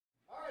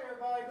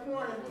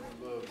morning.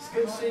 It's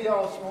good to see you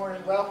all this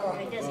morning. Welcome.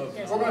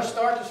 We're going to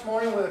start this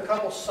morning with a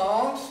couple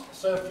songs.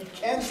 So if you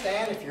can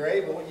stand, if you're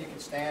able, you can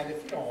stand.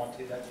 If you don't want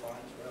to, that's fine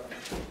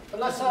as well. But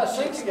let's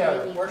sing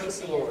together.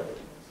 Worship the Lord.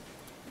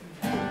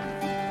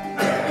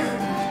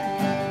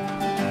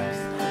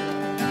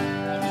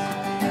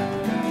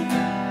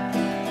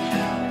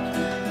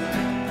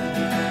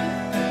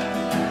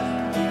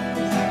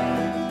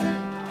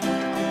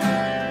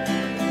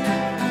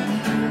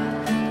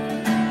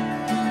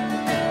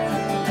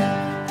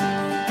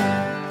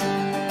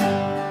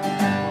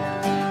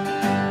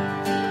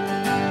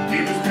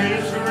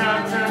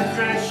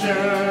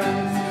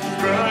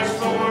 Crushed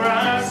for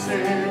our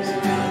sins,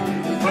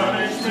 the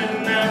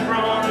punishment that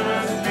brought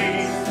us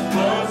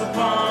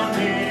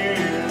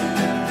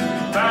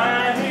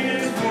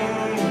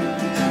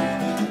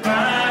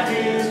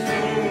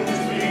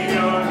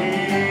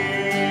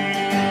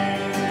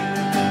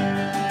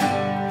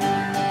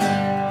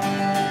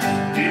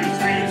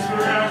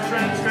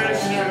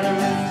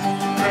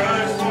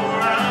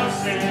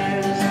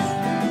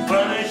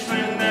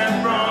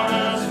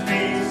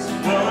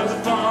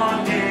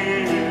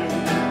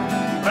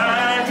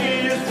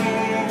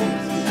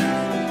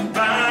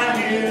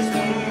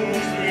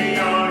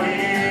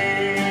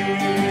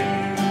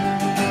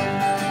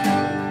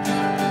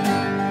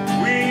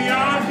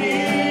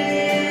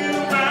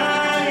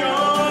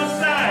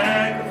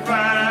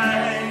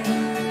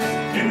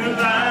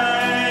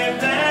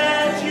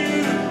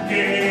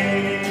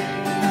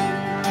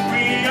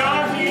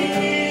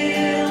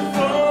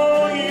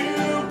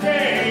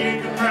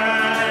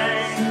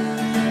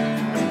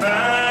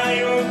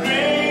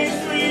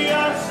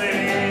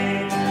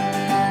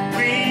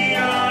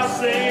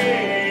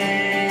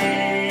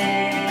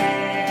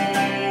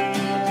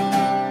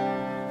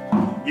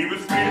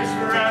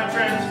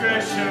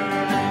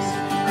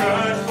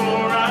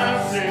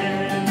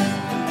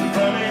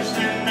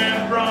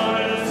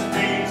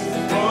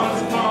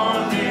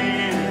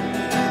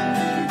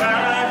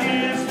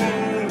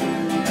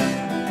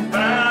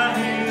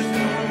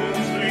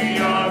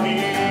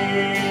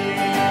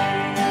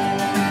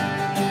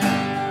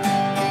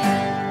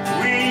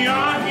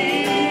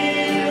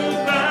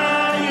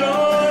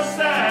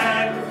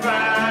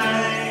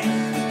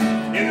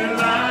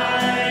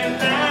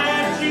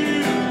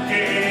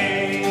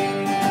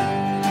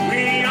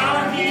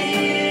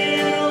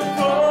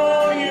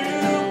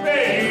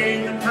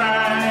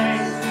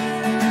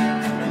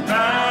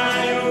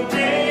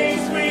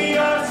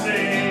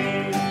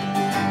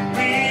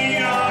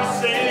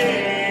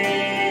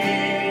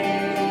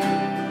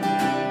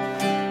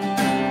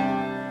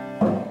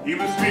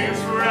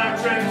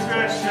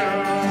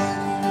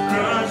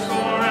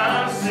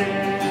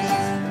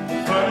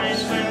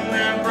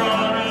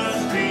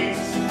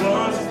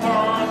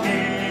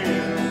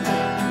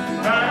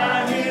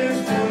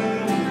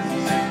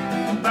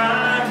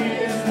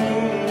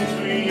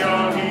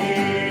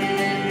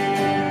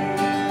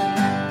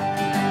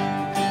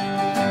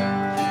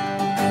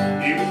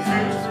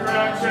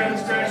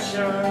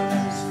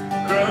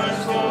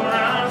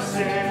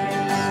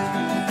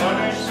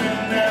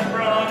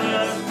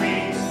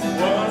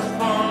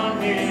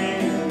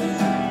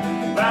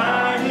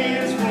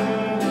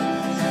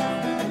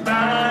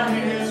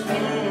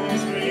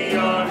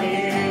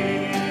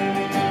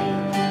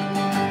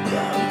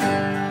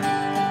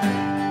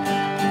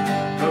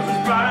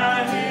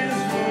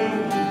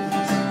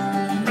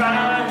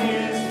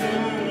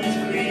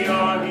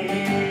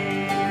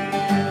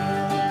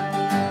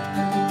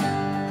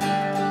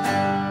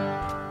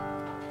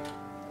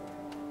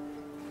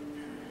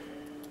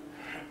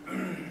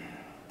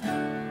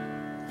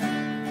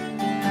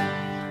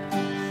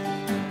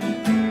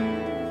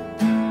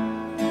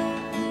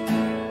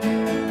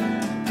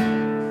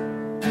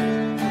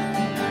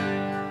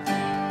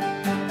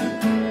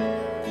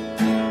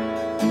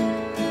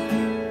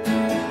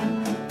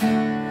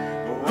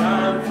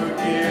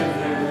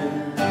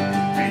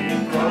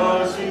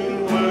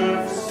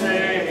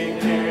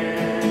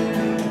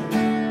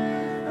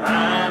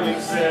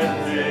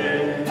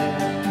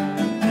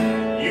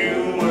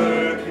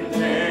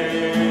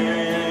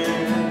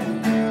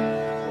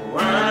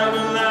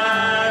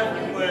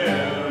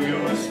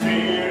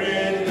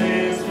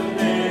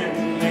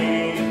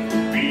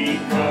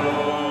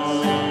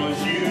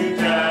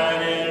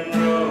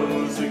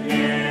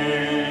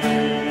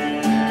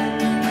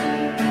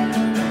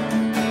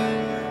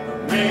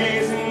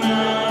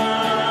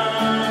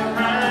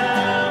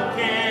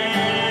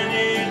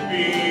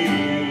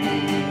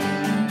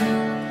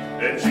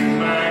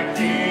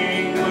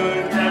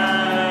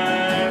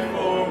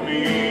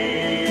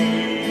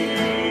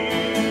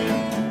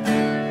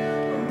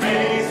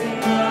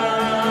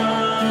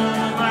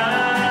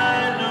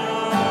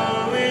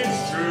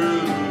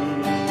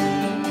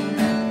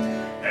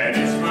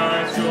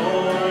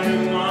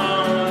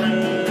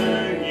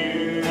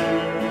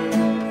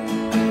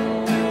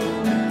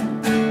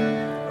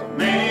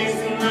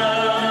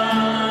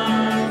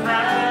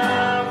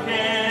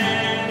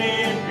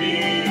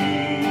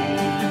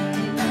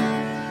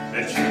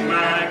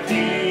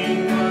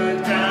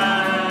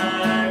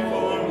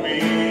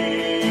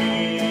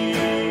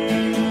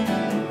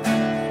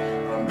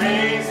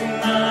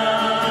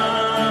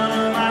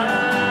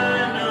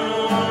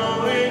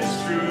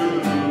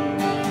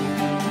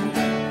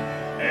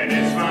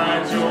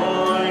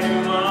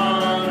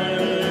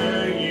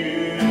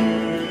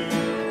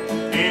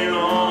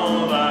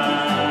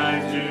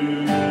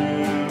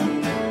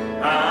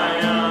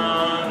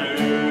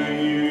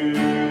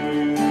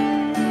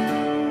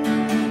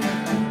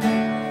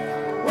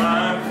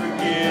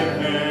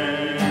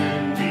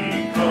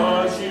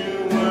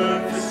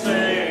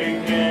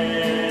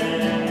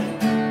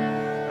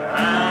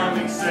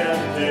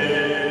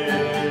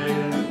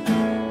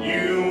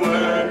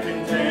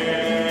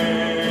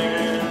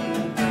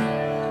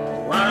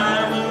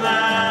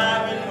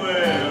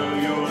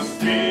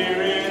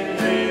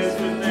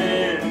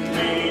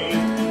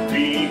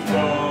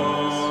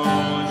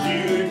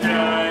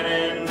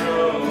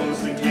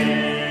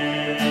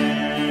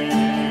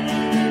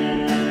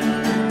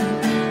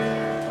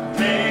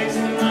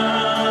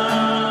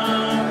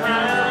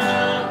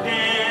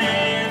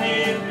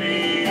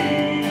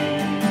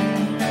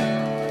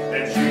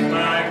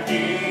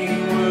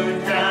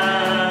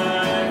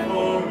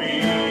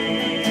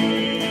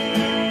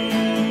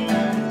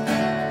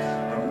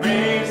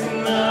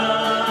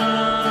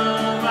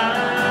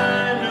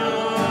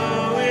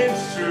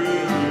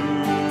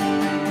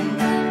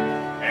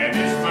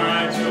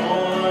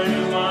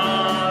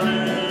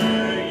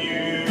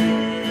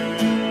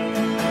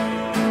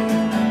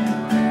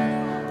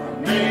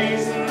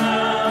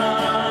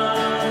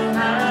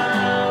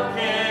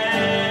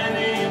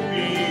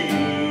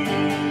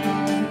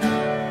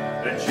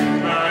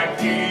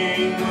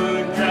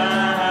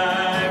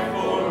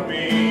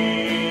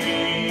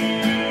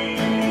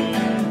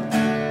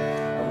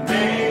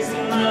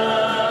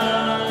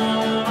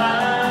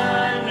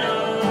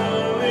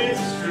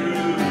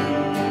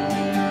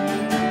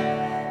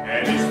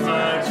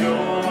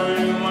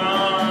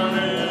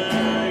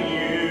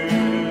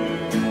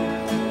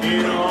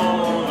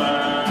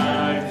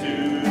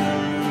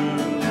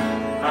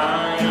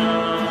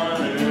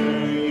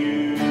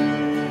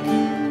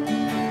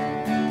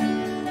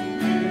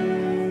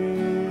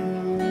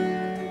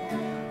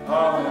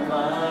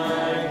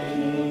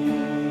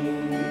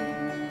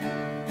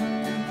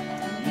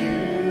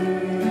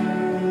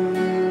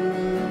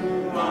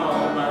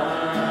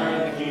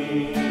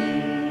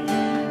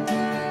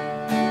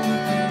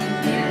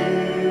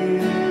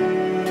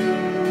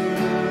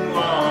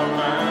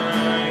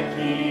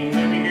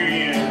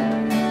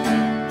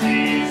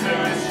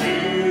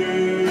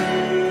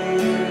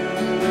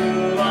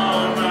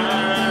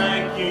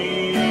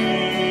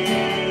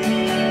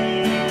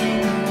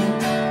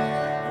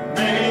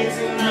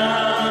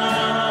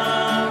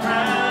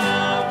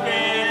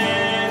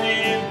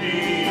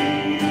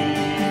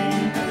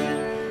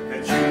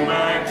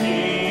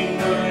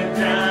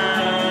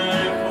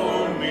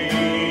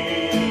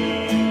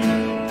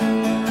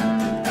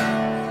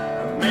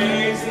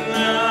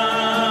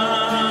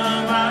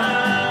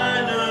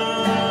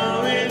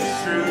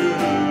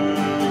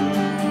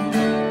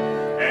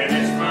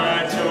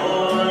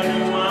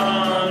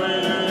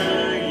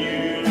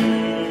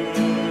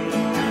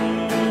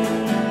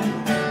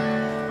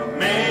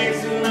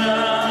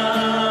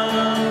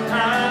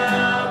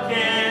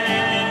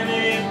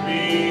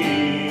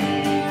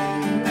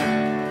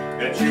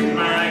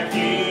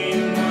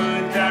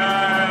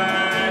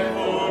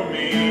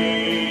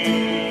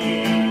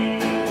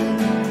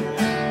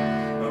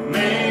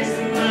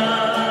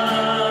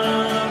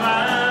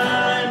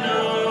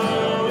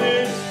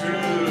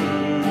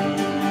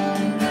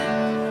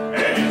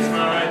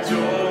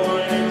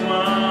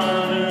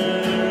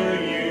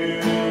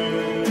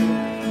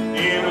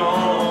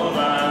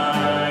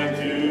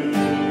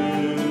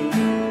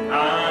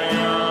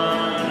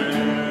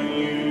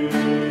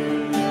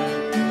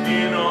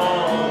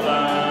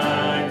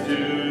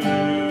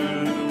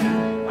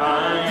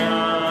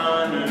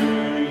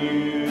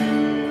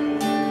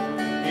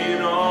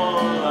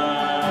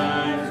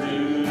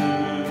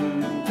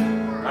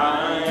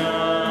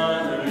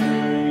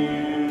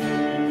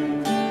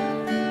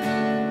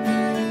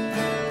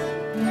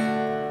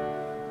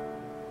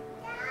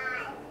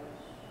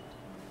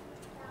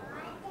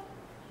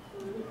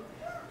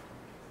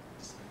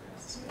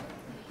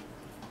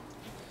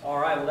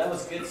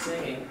good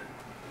singing.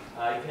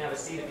 You can have a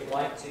seat if you'd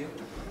like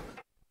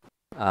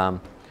to.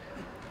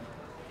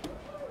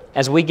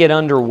 As we get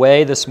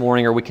underway this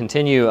morning, or we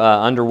continue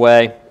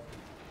underway,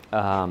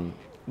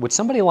 would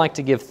somebody like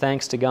to give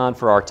thanks to God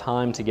for our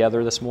time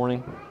together this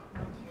morning?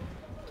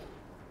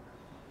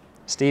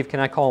 Steve, can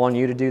I call on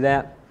you to do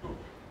that?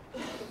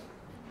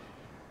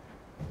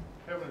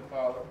 Heavenly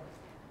Father,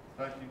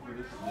 thank you for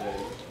this day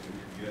to be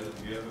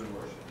together and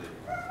worship Thee,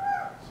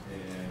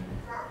 and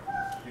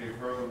hear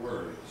further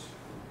words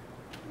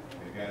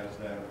that guide us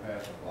down the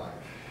path of life.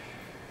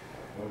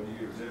 Lord,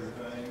 you give us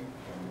everything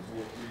from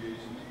before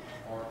creation,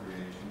 our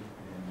creation,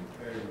 and you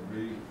prepare and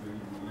breathe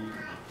food we eat,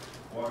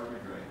 water we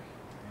drink,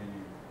 and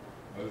you,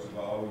 most of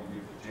all,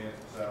 you give us a chance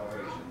for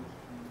salvation,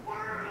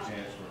 and a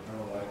chance for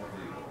eternal life with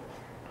Thee.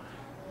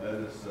 Let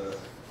us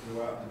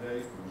go out today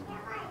from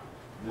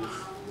this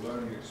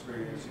learning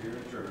experience here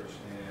at church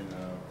and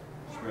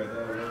spread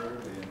that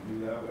word and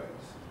do Thy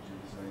ways. In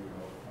Jesus' name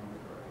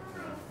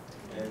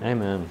we pray.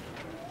 Amen.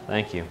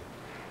 Thank you.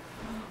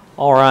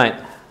 All right.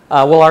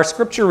 Well, our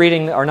scripture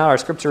reading, or not our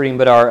scripture reading,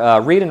 but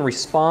our read and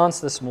response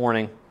this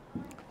morning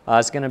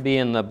is going to be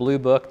in the blue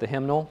book, the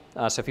hymnal.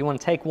 So if you want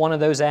to take one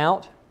of those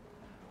out,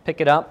 pick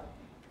it up,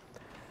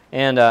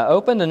 and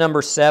open to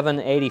number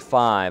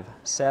 785.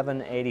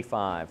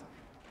 785.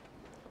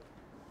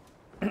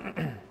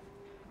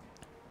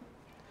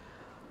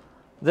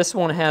 This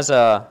one has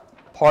a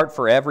part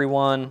for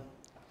everyone,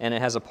 and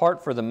it has a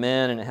part for the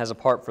men, and it has a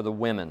part for the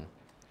women.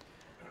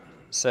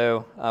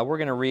 So we're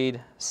going to read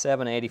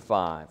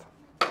 785.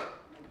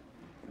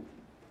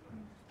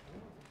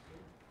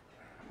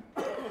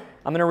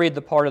 I'm going to read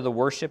the part of the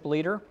worship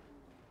leader.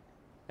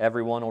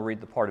 Everyone will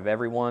read the part of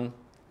everyone,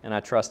 and I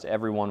trust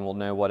everyone will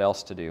know what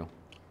else to do.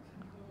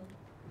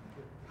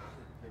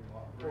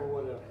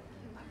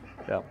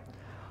 Yep.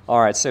 All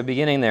right, so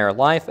beginning there,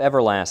 life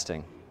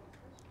everlasting.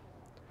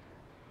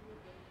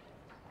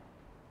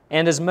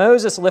 And as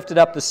Moses lifted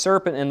up the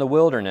serpent in the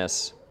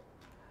wilderness,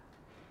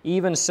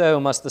 even so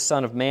must the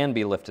Son of Man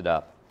be lifted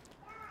up,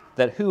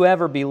 that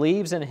whoever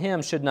believes in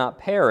him should not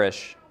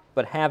perish,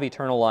 but have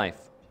eternal life.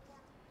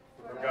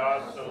 For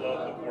God so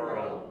loved the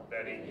world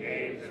that he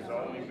gave his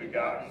only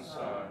begotten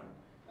Son,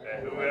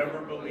 that whoever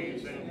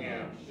believes in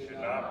him should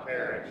not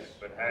perish,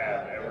 but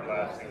have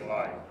everlasting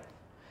life.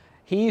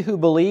 He who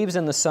believes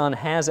in the Son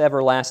has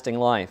everlasting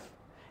life,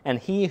 and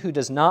he who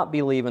does not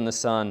believe in the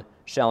Son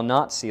shall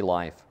not see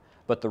life,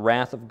 but the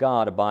wrath of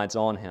God abides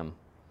on him.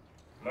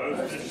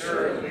 Most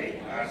assuredly,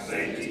 I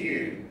say to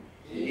you,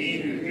 he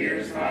who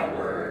hears my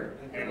word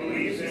and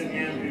believes in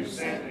him who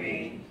sent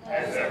me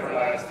has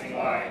everlasting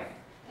life,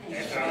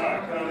 and shall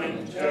not come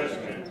into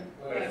judgment,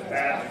 but is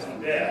passed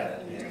from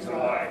death into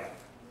life.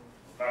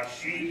 My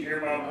sheep hear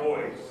my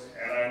voice,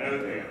 and I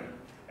know them,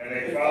 and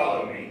they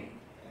follow me.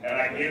 And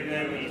I give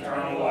them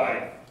eternal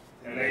life,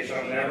 and they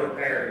shall never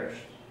perish,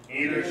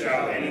 neither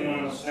shall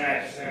anyone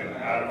snatch them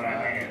out of my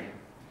hand.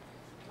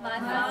 My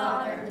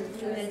Father,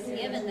 who has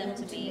given them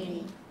to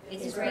me,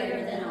 is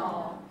greater than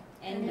all,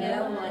 and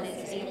no one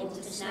is able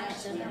to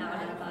snatch them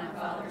out of my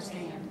Father's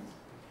hand.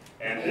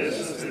 And this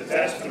is the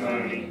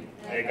testimony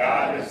that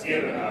God has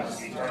given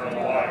us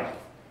eternal life,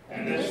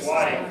 and this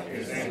life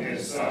is in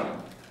his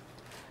Son.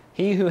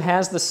 He who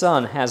has the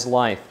Son has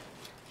life.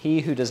 He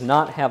who does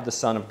not have the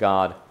Son of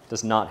God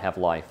does not have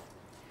life.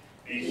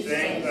 These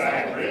things I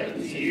have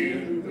written to you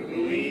who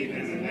believe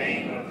in the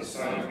name of the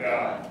Son of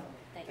God,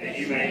 that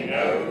you may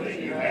know that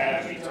you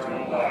have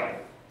eternal life,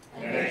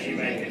 and that you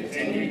may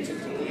continue to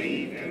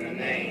believe in the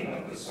name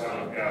of the Son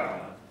of God.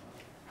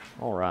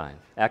 All right.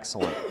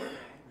 Excellent.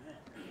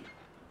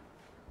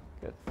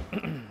 Good.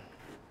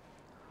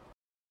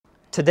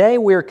 Today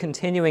we're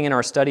continuing in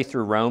our study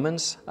through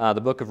Romans, the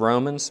book of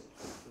Romans.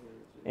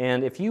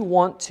 And if you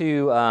want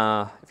to,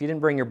 if you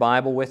didn't bring your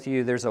Bible with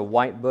you, there's a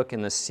white book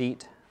in the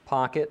seat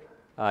pocket.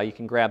 You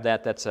can grab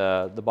that. That's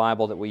the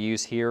Bible that we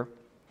use here.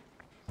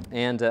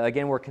 And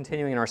again, we're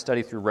continuing in our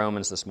study through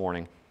Romans this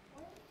morning.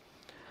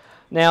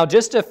 Now,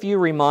 just a few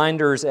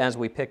reminders as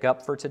we pick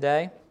up for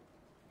today.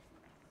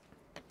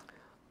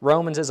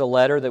 Romans is a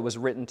letter that was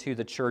written to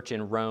the church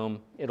in Rome,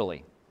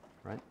 Italy.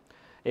 Right?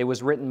 It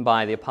was written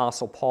by the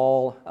Apostle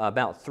Paul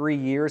about 3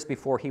 years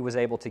before he was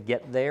able to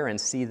get there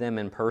and see them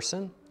in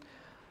person.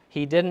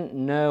 He didn't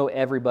know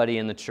everybody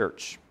in the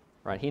church,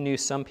 right? He knew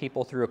some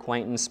people through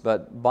acquaintance,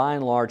 but by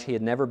and large, he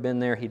had never been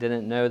there. He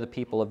didn't know the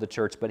people of the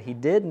church, but he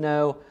did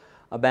know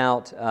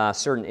about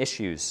certain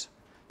issues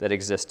that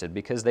existed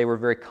because they were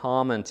very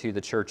common to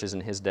the churches in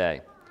his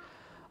day.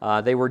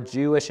 They were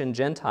Jewish and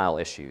Gentile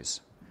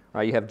issues,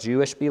 right? You have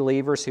Jewish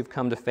believers who've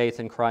come to faith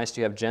in Christ.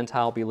 You have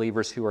Gentile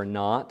believers who are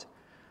not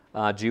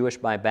Jewish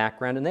by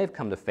background, and they've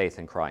come to faith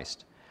in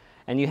Christ.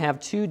 And you have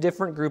two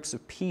different groups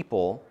of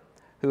people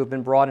who have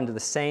been brought into the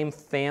same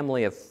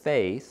family of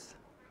faith,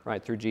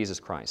 right, through Jesus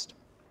Christ.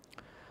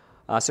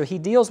 So he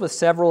deals with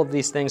several of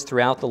these things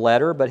throughout the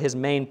letter, but his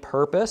main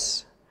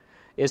purpose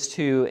is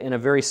to, in a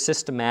very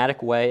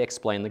systematic way,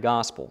 explain the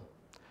gospel.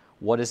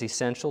 What is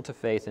essential to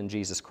faith in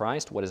Jesus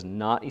Christ? What is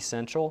not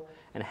essential?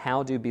 And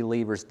how do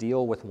believers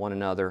deal with one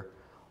another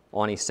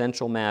on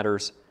essential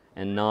matters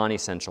and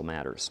non-essential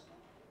matters.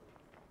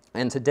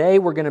 And today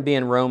we're going to be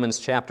in Romans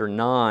chapter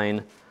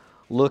 9,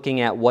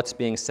 looking at what's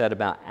being said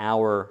about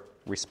our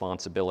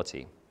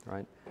responsibility,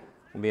 right?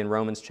 We'll be in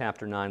Romans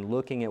chapter 9,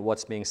 looking at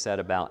what's being said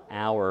about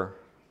our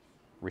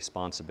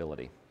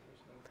responsibility.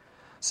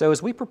 So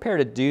as we prepare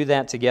to do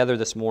that together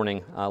this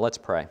morning, let's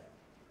pray.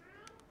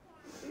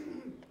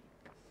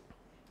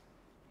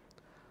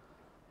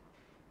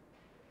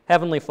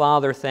 Heavenly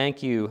Father,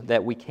 thank you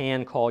that we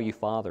can call you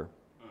Father,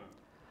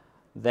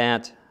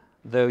 that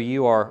though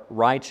you are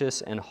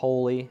righteous and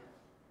holy,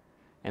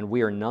 and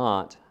we are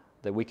not,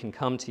 that we can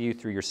come to you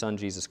through your Son,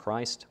 Jesus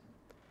Christ,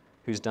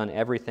 who's done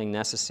everything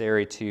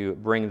necessary to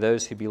bring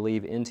those who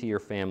believe into your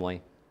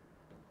family,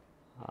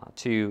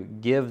 to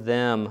give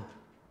them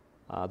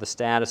the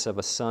status of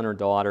a son or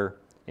daughter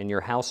in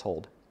your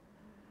household.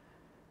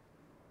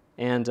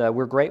 And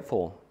we're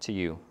grateful to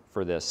you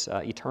for this,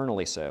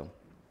 eternally so.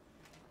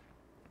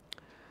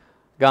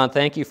 God,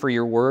 thank you for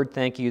your word.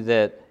 Thank you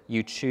that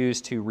you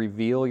choose to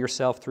reveal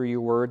yourself through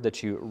your word,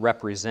 that you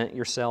represent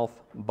yourself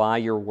by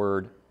your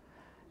word,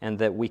 and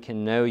that we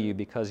can know you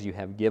because you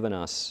have given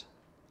us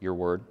your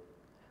word.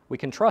 We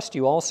can trust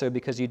you also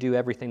because you do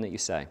everything that you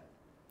say.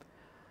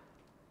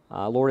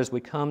 Lord, as we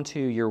come to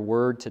your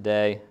word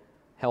today,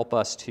 help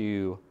us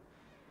to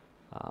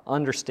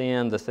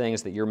understand the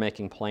things that you're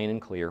making plain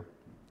and clear.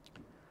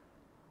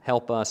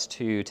 Help us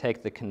to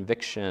take the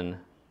conviction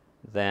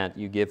that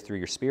you give through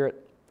your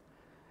Spirit.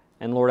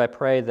 And Lord, I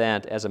pray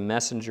that as a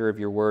messenger of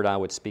your word, I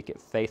would speak it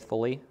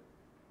faithfully.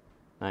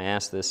 I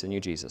ask this in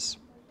you, Jesus.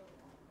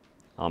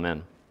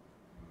 Amen.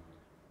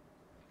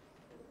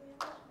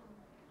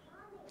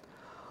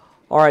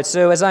 All right,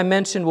 so as I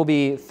mentioned, we'll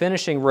be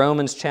finishing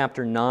Romans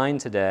chapter 9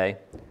 today.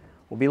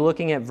 We'll be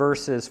looking at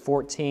verses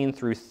 14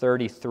 through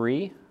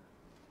 33.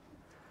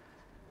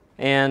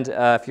 And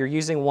if you're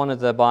using one of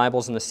the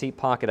Bibles in the seat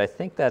pocket, I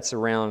think that's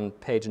around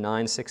page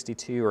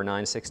 962 or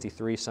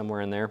 963,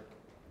 somewhere in there.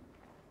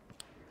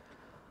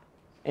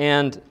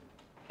 And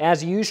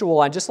as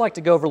usual, I'd just like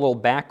to go over a little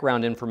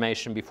background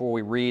information before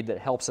we read that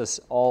helps us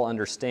all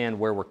understand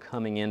where we're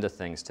coming into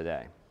things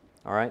today.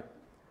 All right?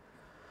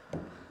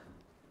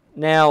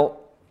 Now,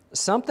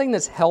 something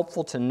that's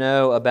helpful to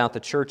know about the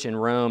church in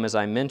Rome, as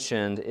I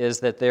mentioned, is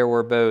that there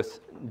were both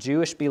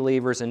Jewish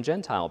believers and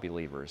Gentile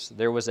believers.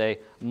 There was a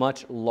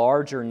much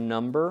larger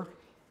number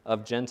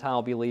of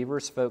Gentile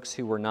believers, folks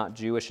who were not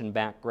Jewish in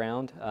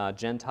background.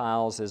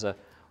 Gentiles is a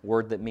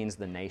word that means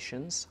the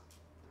nations.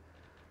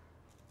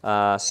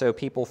 So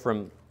people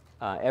from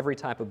every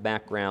type of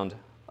background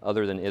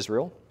other than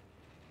Israel.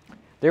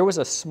 There was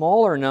a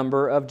smaller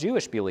number of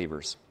Jewish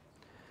believers.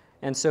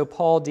 And so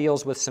Paul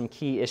deals with some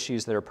key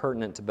issues that are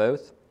pertinent to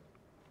both.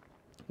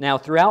 Now,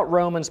 throughout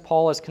Romans,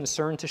 Paul is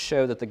concerned to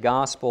show that the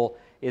gospel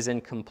is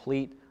in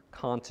complete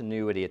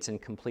continuity. It's in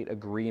complete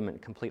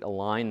agreement, complete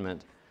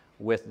alignment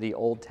with the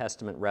Old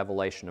Testament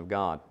revelation of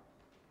God.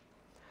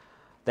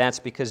 That's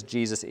because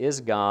Jesus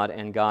is God,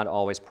 and God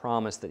always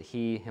promised that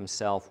He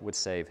Himself would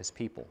save His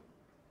people.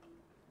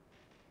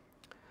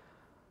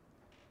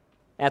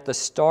 At the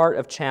start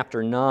of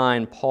chapter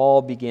 9,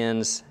 Paul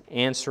begins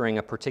answering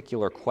a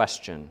particular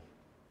question.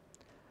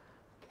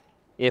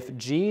 If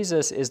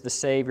Jesus is the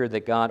Savior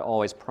that God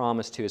always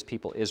promised to His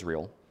people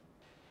Israel,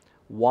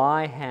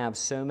 why have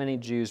so many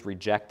Jews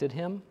rejected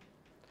Him,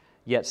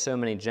 yet so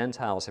many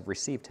Gentiles have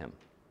received Him?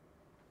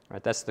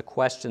 Right, that's the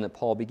question that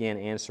Paul began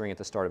answering at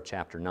the start of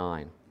chapter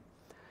 9.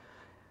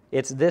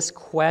 It's this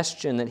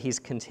question that he's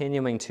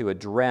continuing to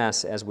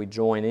address as we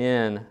join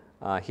in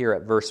here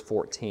at verse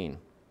 14.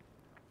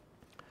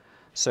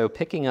 So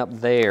picking up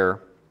there,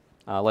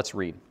 let's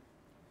read.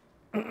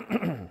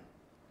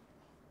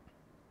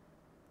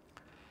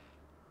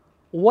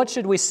 What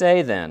should we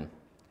say then?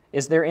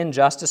 Is there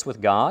injustice with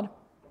God?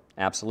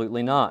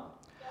 Absolutely not.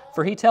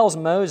 For he tells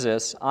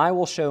Moses, I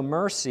will show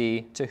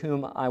mercy to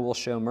whom I will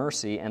show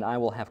mercy, and I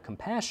will have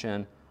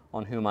compassion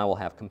on whom I will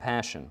have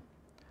compassion.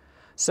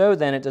 So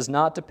then it does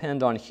not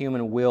depend on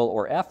human will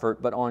or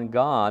effort, but on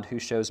God who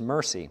shows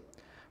mercy.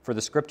 For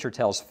the Scripture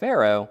tells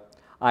Pharaoh,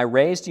 I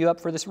raised you up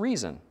for this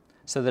reason,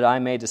 so that I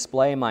may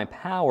display my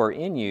power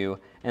in you,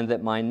 and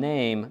that my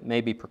name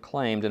may be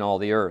proclaimed in all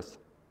the earth.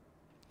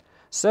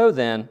 So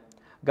then,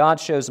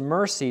 God shows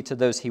mercy to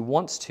those He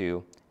wants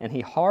to, and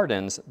He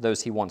hardens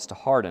those He wants to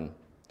harden.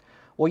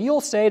 Well,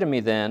 you'll say to me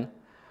then,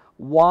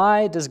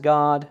 why does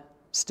God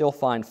still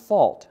find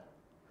fault?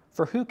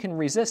 For who can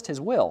resist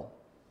His will?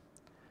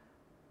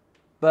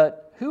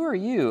 But who are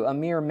you, a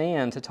mere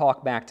man, to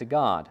talk back to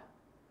God?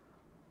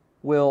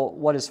 Will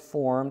what is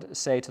formed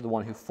say to the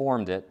one who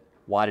formed it,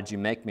 why did you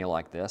make me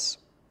like this?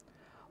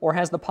 Or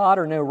has the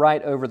potter no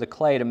right over the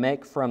clay to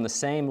make from the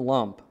same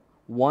lump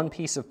one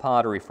piece of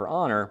pottery for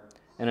honor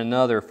and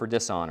another for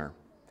dishonor?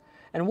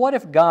 And what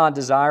if God,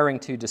 desiring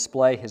to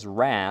display His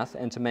wrath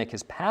and to make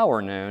His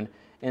power known,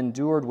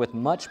 endured with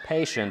much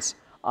patience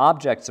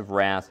objects of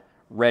wrath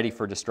ready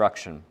for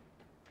destruction?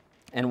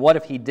 And what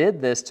if He did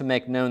this to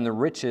make known the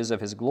riches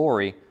of His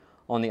glory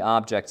on the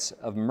objects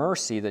of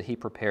mercy that He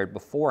prepared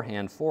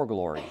beforehand for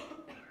glory?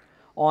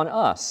 on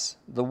us,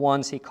 the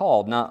ones he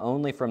called, not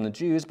only from the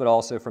Jews, but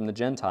also from the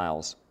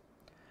Gentiles.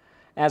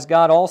 As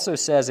God also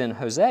says in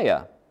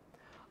Hosea,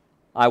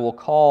 I will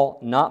call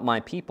not my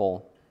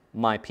people,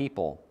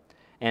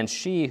 and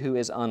she who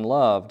is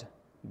unloved,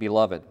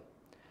 beloved.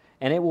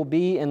 And it will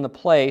be in the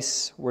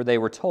place where they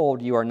were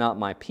told, you are not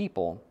my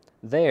people,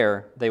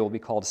 there they will be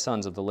called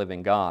sons of the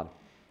living God.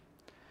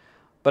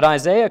 But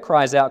Isaiah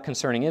cries out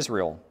concerning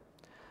Israel,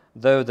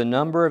 though the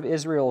number of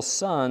Israel's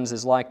sons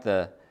is like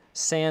the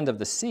sand of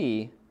the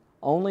sea,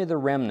 only the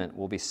remnant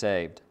will be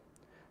saved.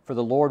 For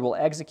the Lord will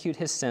execute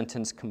his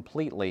sentence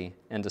completely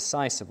and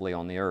decisively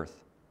on the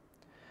earth.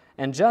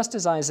 And just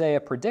as Isaiah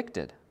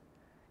predicted,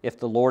 if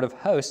the Lord of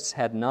hosts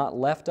had not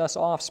left us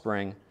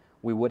offspring,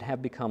 we would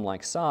have become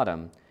like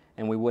Sodom,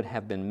 and we would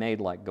have been made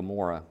like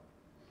Gomorrah.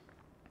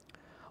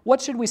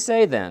 What should we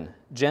say then?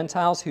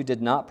 Gentiles who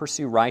did not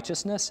pursue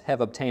righteousness have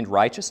obtained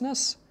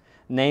righteousness,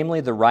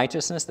 namely the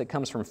righteousness that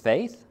comes from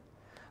faith?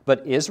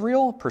 But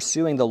Israel,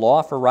 pursuing the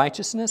law for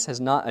righteousness,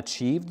 has not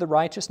achieved the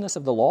righteousness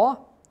of the law?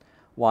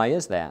 Why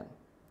is that?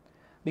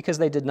 Because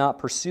they did not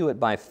pursue it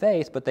by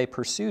faith, but they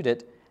pursued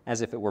it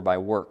as if it were by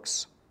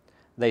works.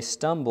 They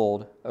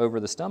stumbled over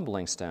the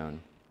stumbling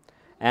stone.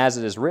 As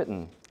it is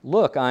written,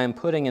 look, I am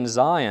putting in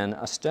Zion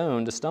a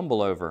stone to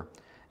stumble over,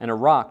 and a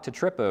rock to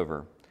trip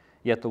over.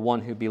 Yet the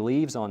one who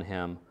believes on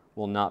him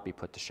will not be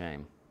put to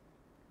shame.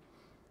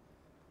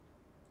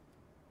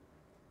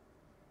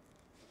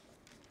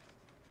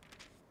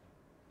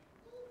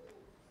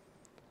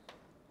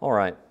 All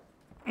right.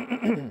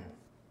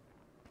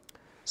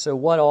 So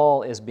what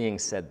all is being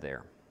said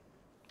there,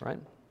 right?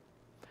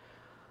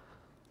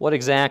 What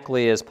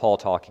exactly is Paul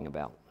talking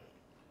about?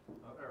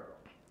 Earl,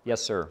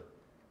 Yes, sir.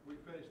 we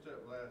finished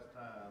up last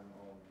time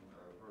on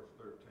verse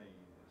 13.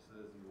 It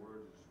says in the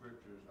words of the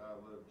scriptures, I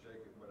loved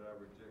Jacob, but I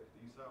rejected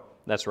Esau.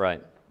 That's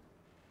right.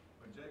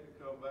 When Jacob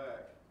come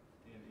back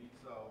and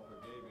Esau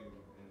forgave him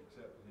and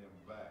accepted him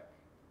back,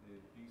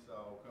 did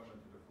Esau come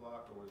into the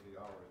flock or was he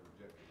always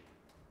rejected?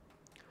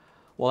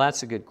 Well,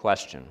 that's a good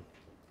question,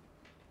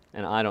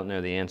 and I don't know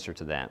the answer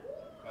to that.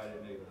 I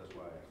didn't either, that's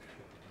why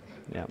I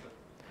asked. Yeah.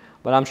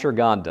 But I'm sure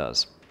God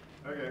does.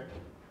 Okay,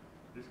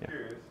 just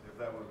curious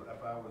if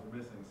I was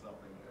missing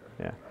something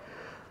there.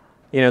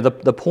 Yeah. You know,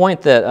 the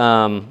point that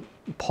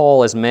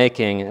Paul is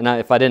making, and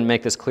if I didn't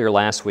make this clear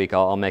last week,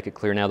 I'll make it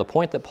clear now. The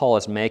point that Paul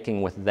is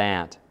making with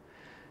that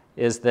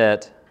is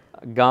that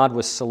God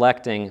was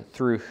selecting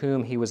through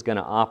whom he was going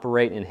to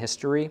operate in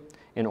history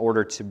in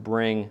order to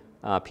bring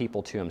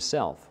people to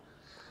himself.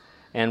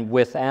 And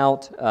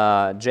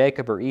without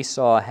Jacob or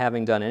Esau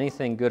having done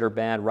anything good or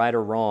bad, right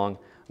or wrong,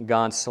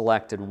 God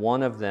selected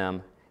one of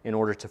them in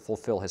order to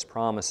fulfill his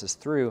promises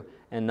through,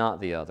 and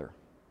not the other.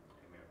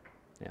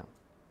 Yeah.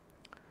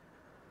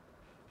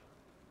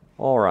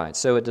 All right,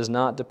 so it does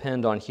not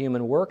depend on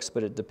human works,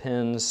 but it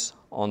depends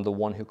on the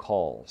one who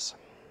calls.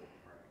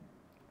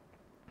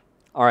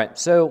 All right,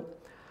 so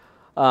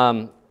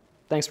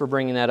thanks for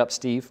bringing that up,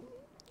 Steve.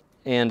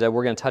 And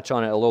we're going to touch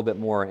on it a little bit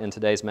more in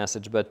today's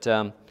message. But,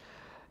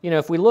 you know,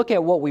 if we look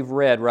at what we've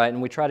read, right,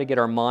 and we try to get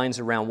our minds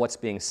around what's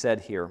being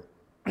said here,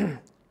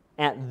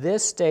 at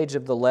this stage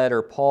of the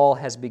letter, Paul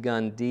has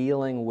begun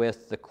dealing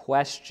with the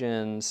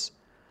questions,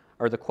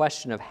 or the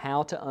question of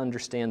how to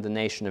understand the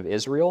nation of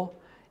Israel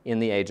in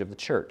the age of the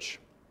church.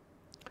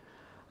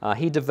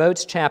 He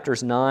devotes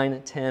chapters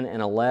 9, 10,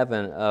 and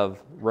 11 of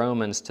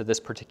Romans to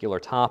this particular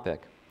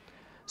topic.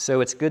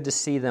 So it's good to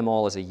see them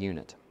all as a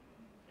unit.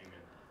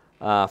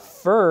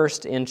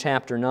 First, in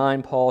chapter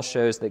 9, Paul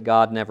shows that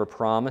God never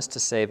promised to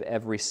save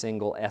every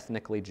single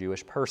ethnically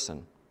Jewish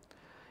person.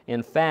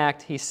 In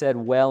fact, he said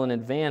well in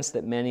advance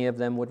that many of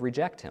them would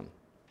reject him.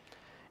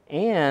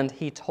 And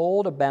he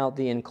told about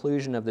the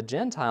inclusion of the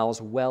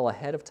Gentiles well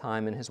ahead of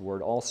time in his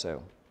word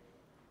also.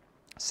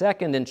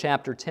 Second, in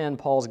chapter 10,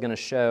 Paul's going to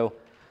show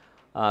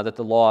that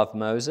the laws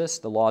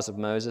of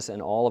Moses,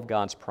 and all of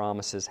God's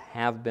promises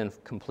have been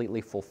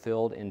completely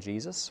fulfilled in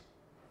Jesus.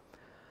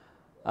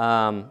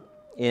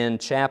 In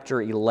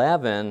chapter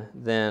 11,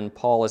 then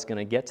Paul is going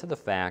to get to the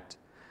fact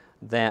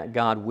that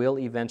God will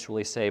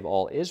eventually save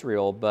all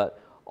Israel, but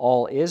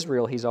all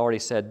Israel, he's already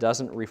said,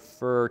 doesn't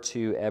refer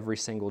to every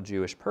single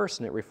Jewish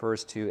person. It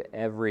refers to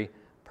every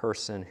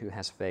person who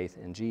has faith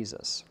in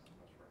Jesus.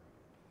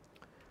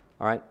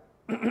 All right?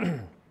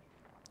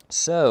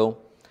 So,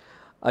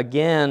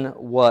 again,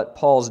 what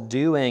Paul's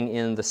doing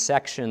in the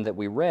section that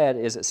we read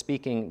is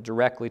speaking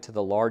directly to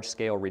the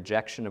large-scale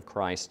rejection of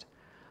Christ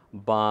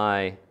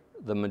by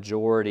the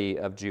majority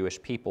of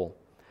Jewish people.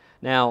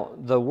 Now,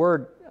 the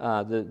word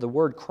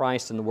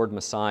Christ and the word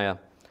Messiah,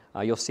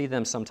 you'll see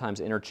them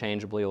sometimes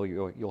interchangeably, or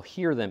you'll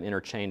hear them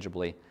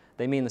interchangeably.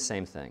 They mean the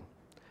same thing.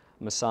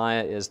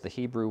 Messiah is the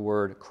Hebrew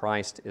word,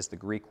 Christ is the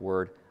Greek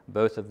word.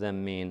 Both of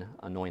them mean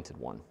anointed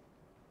one.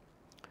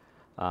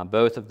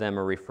 Both of them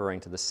are referring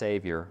to the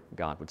Savior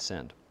God would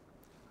send.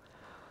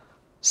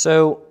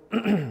 So,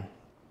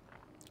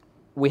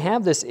 we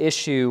have this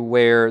issue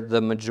where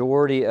the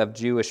majority of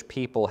Jewish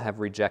people have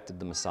rejected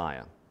the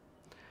Messiah.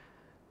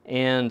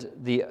 and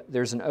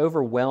there's an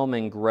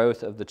overwhelming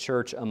growth of the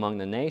church among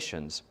the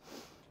nations.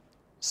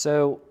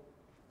 So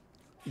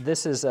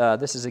this is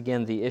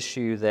again the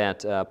issue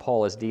that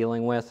Paul is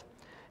dealing with.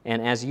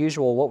 And as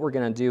usual, what we're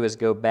going to do is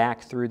go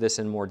back through this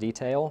in more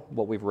detail,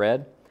 what we've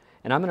read.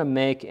 And I'm going to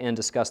make and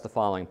discuss the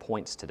following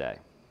points today.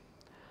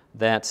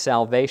 That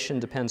salvation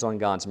depends on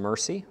God's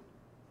mercy,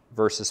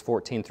 verses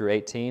 14 through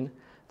 18.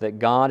 That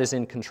God is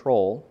in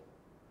control,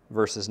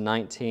 verses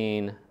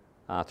 19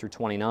 through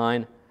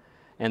 29.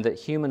 And that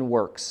human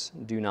works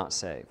do not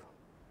save,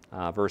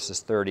 verses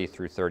 30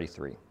 through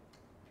 33.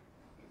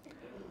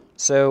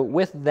 So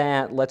with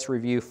that, let's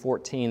review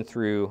 14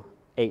 through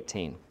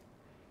 18.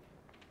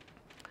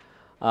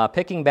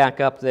 Picking back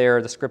up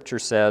there, the scripture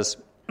says,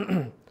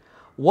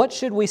 "What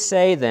should we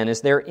say then?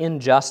 Is there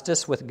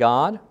injustice with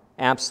God?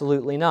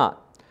 Absolutely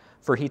not.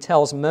 For he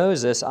tells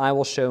Moses, I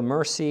will show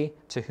mercy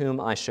to whom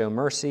I show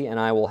mercy, and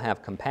I will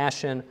have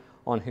compassion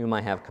on whom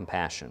I have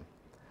compassion.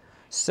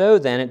 So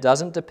then, it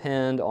doesn't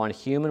depend on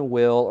human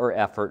will or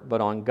effort, but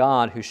on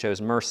God who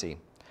shows mercy.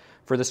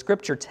 For the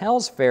scripture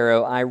tells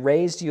Pharaoh, I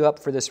raised you up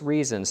for this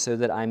reason, so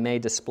that I may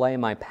display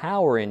my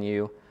power in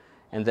you,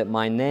 and that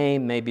my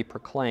name may be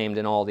proclaimed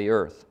in all the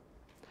earth.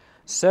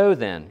 So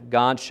then,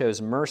 God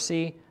shows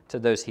mercy to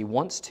those he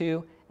wants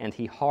to, and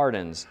he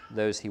hardens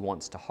those he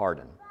wants to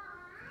harden."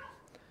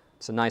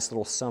 It's a nice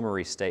little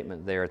summary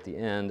statement there at the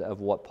end of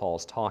what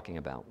Paul's talking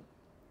about.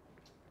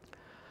 All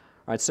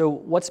right, so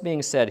what's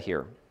being said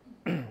here?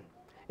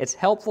 It's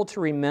helpful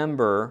to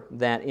remember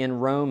that in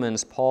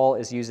Romans, Paul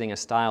is using a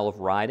style of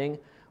writing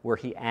where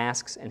he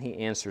asks and he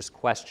answers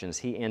questions.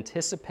 He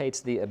anticipates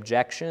the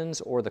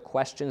objections or the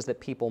questions that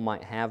people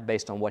might have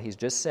based on what he's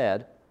just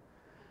said,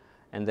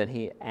 and then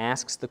he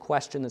asks the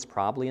question that's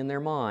probably in their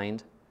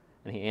mind,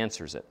 and he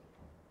answers it,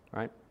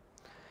 right?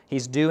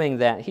 He's doing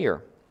that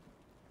here.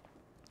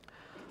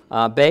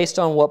 Based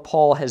on what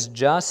Paul has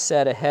just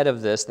said ahead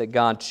of this, that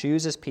God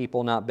chooses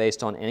people not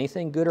based on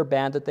anything good or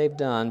bad that they've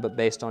done, but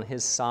based on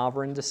his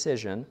sovereign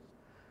decision,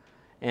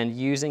 and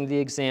using the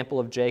example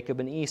of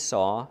Jacob and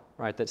Esau,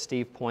 right, that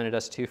Steve pointed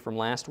us to from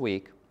last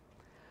week,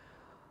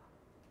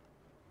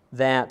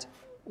 that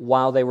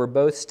while they were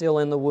both still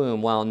in the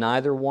womb, while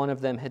neither one of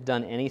them had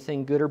done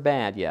anything good or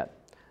bad yet,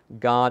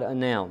 God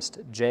announced,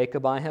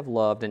 Jacob I have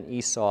loved and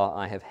Esau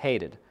I have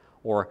hated,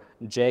 or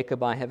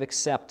Jacob I have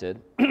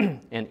accepted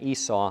and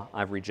Esau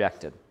I've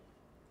rejected.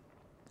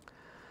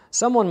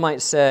 Someone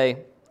might say,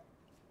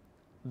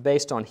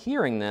 based on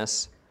hearing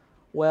this,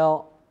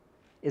 well,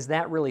 is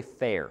that really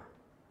fair?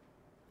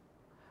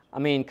 I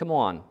mean, come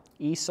on,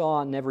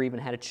 Esau never even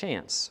had a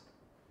chance,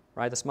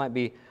 right? This might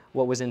be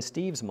what was in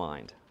Steve's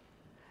mind.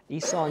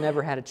 Esau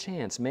never had a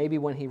chance. Maybe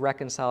when he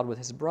reconciled with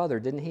his brother,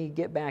 didn't he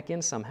get back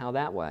in somehow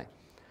that way,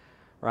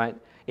 right?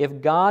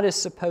 If God is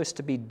supposed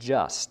to be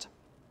just,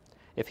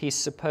 if he's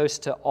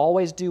supposed to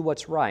always do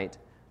what's right,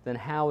 then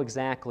how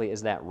exactly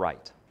is that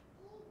right?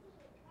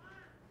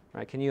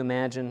 Right? Can you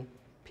imagine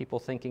people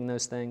thinking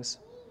those things?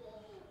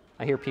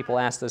 I hear people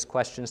ask those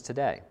questions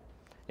today.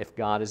 If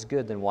God is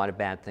good, then why do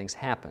bad things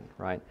happen,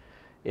 right?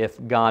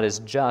 If God is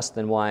just,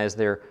 then why is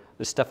there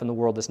stuff in the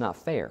world that's not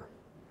fair?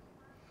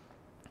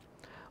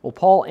 Well,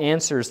 Paul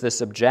answers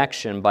this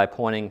objection by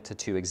pointing to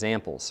two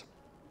examples.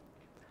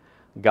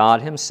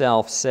 God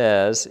himself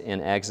says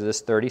in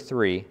Exodus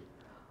 33,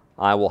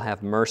 I will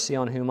have mercy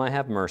on whom I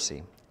have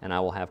mercy, and I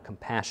will have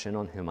compassion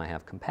on whom I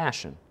have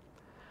compassion.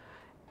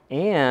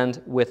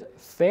 And with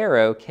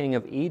Pharaoh, king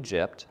of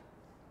Egypt,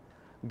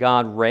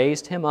 God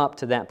raised him up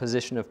to that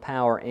position of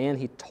power and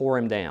he tore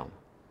him down,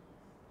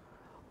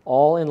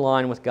 all in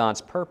line with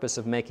God's purpose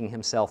of making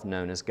himself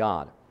known as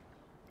God.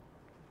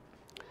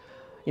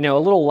 You know, a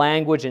little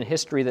language in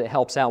history that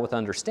helps out with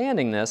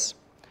understanding this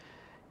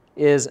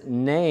is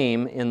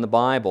name in the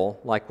Bible,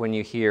 like when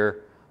you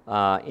hear,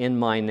 in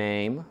my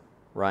name,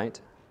 right?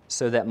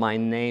 So that my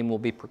name will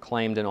be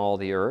proclaimed in all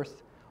the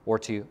earth, or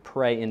to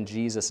pray in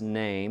Jesus'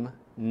 name.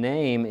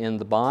 Name in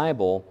the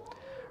Bible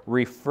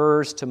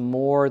refers to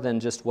more than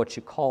just what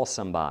you call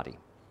somebody.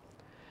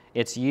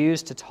 It's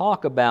used to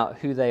talk about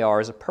who they are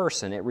as a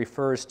person. It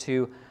refers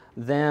to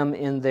them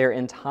in their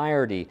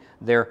entirety,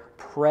 their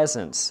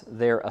presence,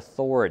 their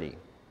authority,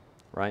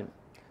 right?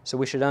 So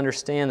we should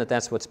understand that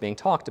that's what's being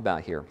talked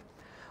about here.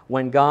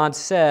 When God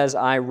says,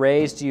 I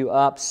raised you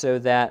up so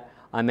that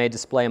I may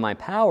display my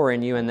power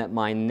in you and that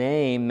my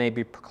name may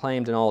be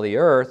proclaimed in all the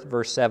earth,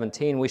 verse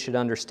 17, we should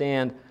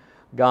understand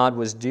God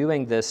was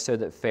doing this so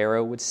that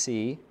Pharaoh would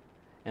see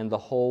and the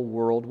whole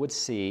world would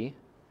see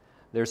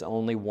there's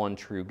only one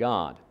true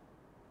God,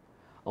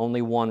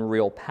 only one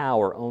real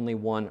power, only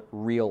one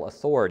real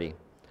authority,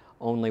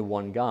 only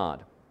one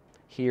God.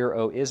 Hear,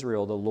 O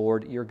Israel, the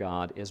Lord your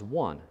God is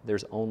one.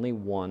 There's only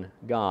one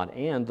God,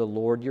 and the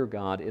Lord your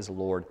God is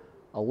Lord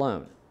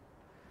alone.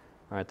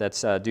 All right,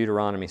 that's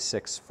Deuteronomy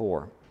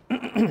 6:4.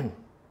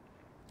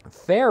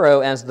 Pharaoh,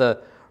 as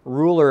the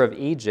ruler of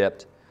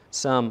Egypt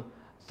some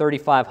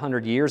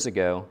 3,500 years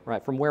ago,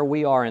 right, from where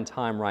we are in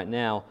time right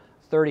now,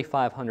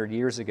 3,500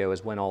 years ago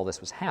is when all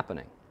this was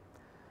happening.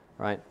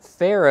 right?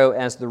 Pharaoh,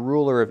 as the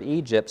ruler of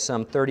Egypt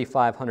some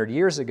 3,500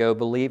 years ago,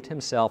 believed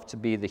himself to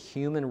be the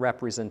human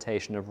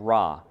representation of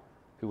Ra,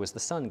 who was the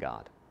sun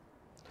god.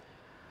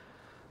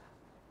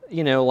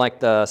 You know,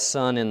 like the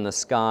sun in the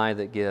sky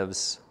that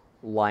gives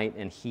light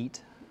and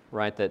heat,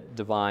 right, that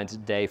divides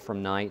day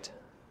from night.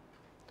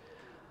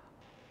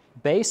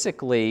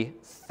 Basically,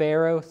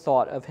 Pharaoh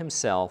thought of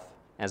himself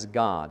as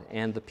God,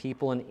 and the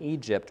people in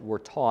Egypt were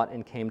taught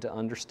and came to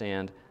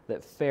understand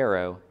that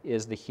Pharaoh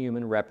is the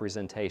human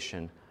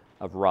representation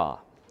of Ra,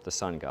 the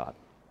sun god.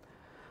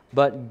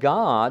 But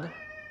God,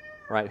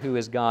 right, who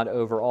is God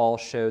over all,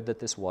 showed that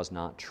this was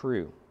not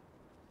true.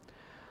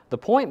 The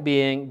point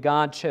being,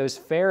 God chose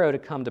Pharaoh to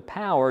come to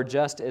power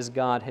just as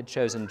God had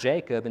chosen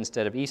Jacob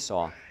instead of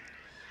Esau.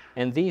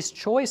 And these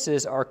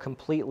choices are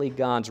completely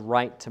God's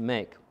right to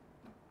make.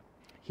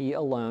 He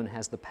alone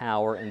has the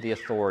power and the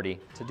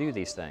authority to do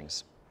these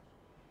things.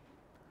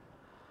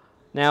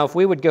 Now, if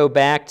we would go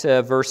back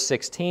to verse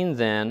 16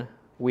 then,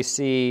 we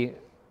see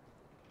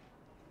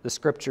the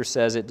Scripture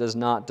says it does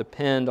not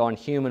depend on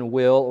human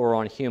will or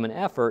on human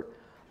effort,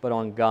 but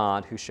on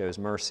God who shows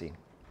mercy.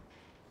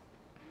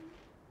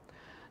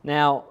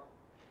 Now,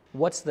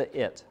 what's the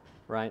it,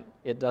 right?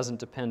 It doesn't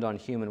depend on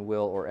human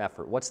will or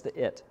effort. What's the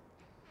it?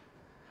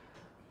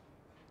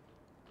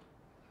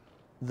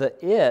 The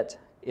it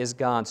is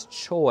God's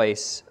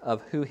choice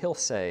of who He'll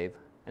save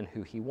and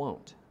who He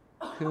won't,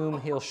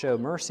 whom He'll show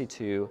mercy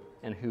to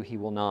and who He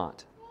will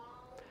not.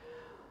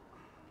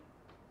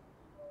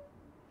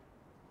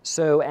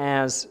 So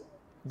as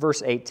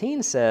verse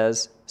 18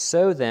 says,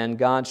 so then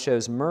God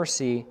shows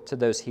mercy to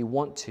those He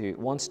wants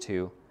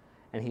to,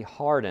 and He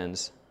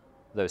hardens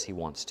those He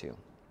wants to.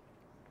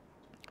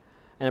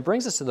 And it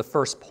brings us to the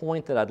first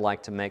point that I'd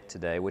like to make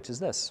today, which is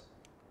this.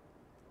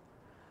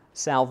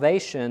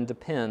 Salvation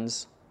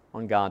depends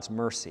on God's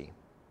mercy.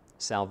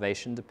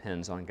 Salvation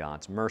depends on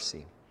God's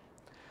mercy.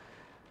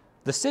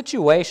 The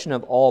situation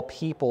of all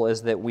people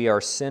is that we are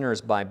sinners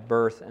by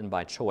birth and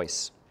by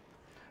choice.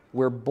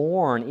 We're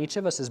born, each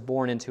of us is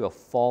born into a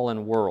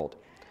fallen world.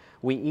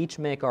 We each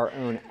make our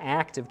own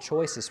active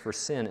choices for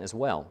sin as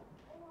well.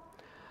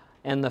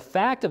 And the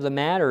fact of the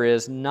matter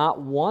is, not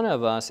one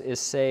of us is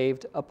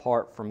saved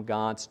apart from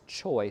God's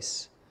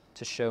choice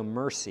to show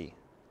mercy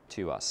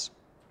to us.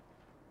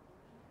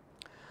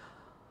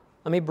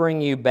 Let me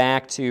bring you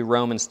back to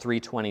Romans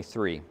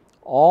 3:23.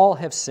 All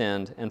have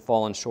sinned and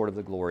fallen short of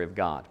the glory of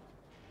God.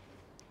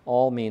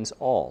 All means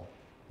all,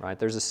 right?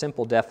 There's a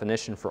simple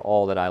definition for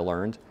all that I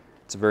learned.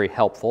 It's very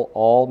helpful.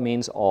 All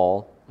means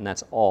all, and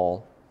that's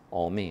all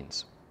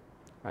means,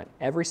 right?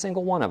 Every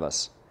single one of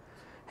us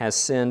has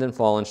sinned and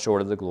fallen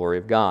short of the glory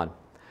of God.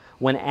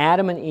 When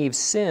Adam and Eve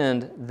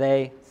sinned,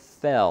 they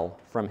fell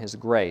from His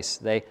grace.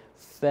 They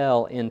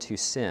fell into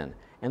sin,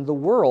 and the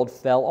world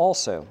fell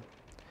also.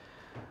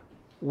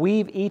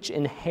 We've each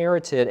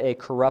inherited a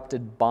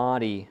corrupted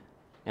body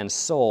and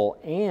soul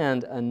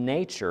and a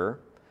nature,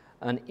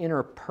 an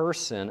inner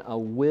person, a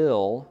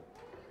will,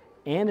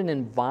 and an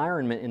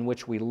environment in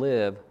which we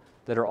live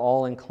that are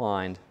all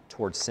inclined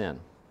towards sin.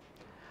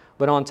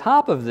 But on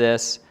top of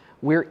this,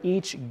 we're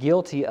each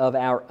guilty of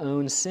our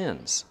own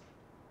sins.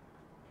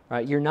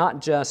 Right? You're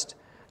not just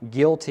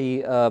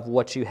guilty of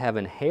what you have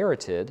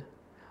inherited,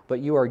 but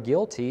you are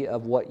guilty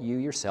of what you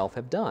yourself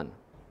have done.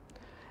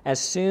 As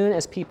soon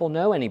as people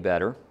know any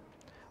better,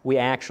 we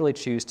actually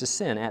choose to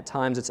sin. At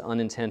times it's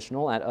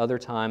unintentional, at other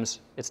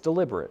times it's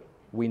deliberate.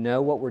 We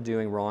know what we're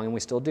doing wrong and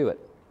we still do it.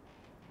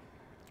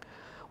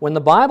 When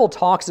the Bible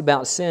talks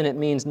about sin, it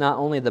means not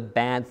only the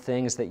bad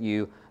things that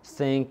you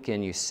think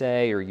and you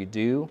say or you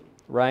do,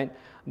 right?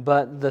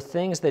 But the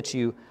things that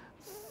you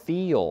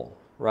feel,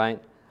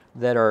 right,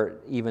 that are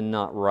even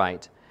not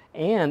right.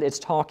 And it's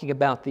talking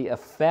about the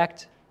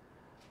effect,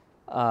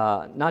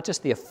 not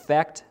just the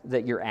effect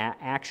that your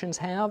actions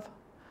have,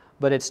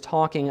 but it's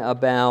talking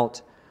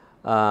about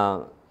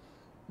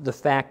the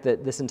fact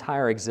that this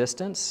entire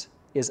existence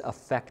is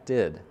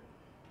affected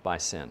by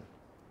sin.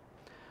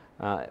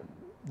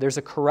 There's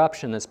a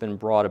corruption that's been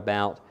brought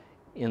about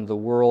in the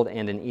world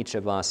and in each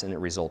of us, and it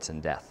results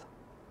in death.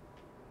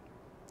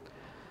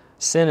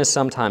 Sin is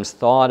sometimes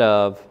thought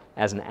of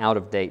as an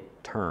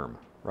out-of-date term,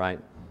 right?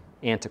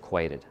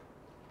 Antiquated,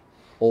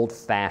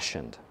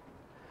 old-fashioned.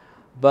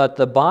 But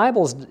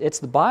it's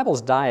the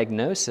Bible's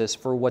diagnosis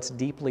for what's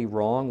deeply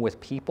wrong with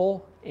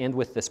people and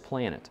with this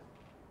planet.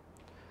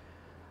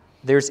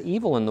 There's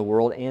evil in the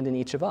world and in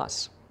each of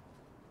us.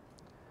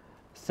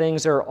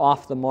 Things are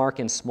off the mark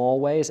in small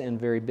ways and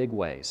very big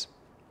ways.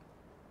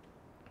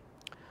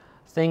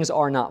 Things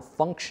are not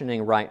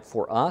functioning right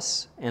for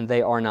us, and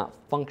they are not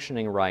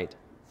functioning right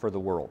for the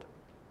world.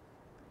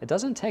 It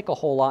doesn't take a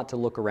whole lot to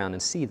look around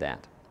and see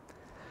that.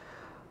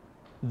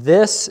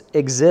 This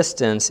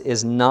existence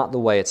is not the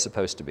way it's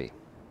supposed to be.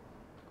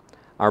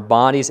 Our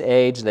bodies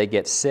age, they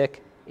get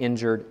sick,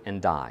 injured,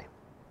 and die.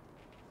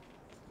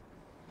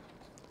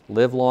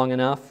 Live long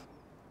enough,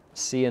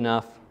 see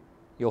enough,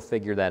 you'll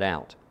figure that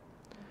out.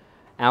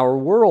 Our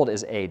world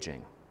is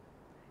aging.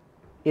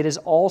 It is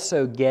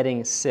also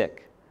getting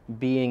sick,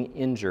 being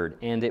injured,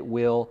 and it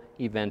will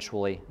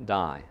eventually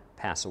die,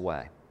 pass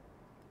away.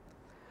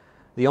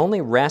 The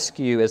only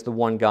rescue is the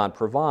one God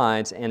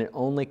provides, and it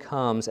only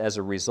comes as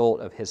a result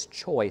of His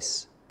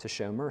choice to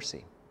show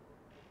mercy.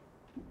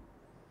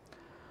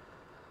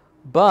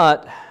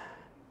 But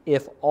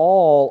if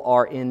all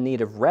are in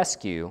need of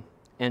rescue,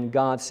 and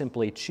God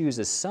simply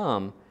chooses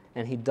some,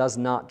 and He does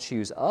not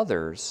choose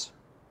others,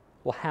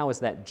 well, how is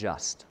that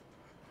just?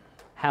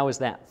 How is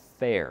that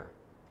fair?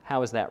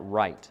 How is that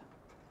right?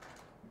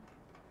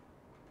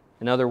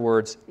 In other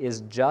words,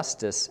 is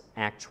justice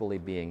actually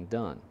being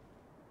done?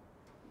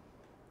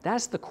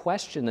 That's the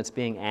question that's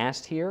being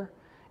asked here,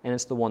 and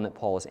it's the one that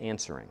Paul is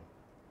answering.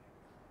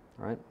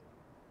 All right?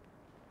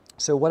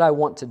 So what I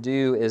want to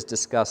do is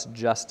discuss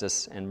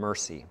justice and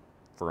mercy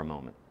for a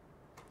moment.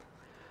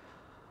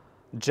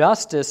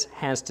 Justice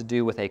has to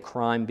do with a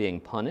crime being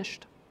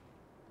punished.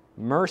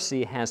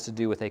 Mercy has to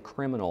do with a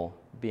criminal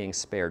being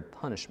spared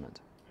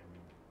punishment.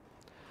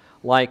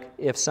 Like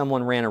if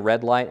someone ran a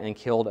red light and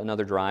killed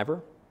another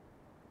driver,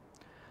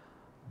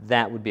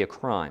 that would be a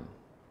crime.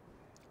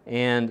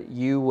 And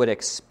you would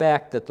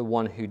expect that the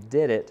one who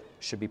did it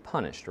should be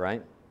punished,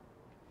 right?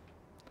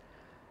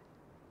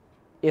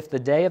 If the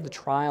day of the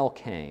trial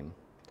came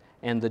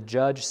and the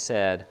judge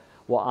said,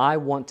 well, I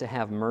want to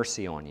have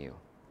mercy on you.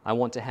 I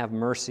want to have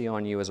mercy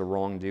on you as a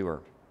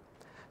wrongdoer,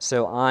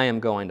 so I am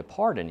going to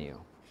pardon you.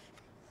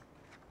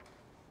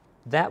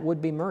 That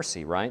would be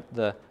mercy, right?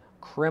 The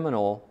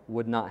criminal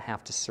would not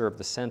have to serve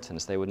the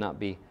sentence. They would not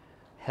be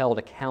held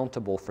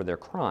accountable for their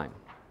crime.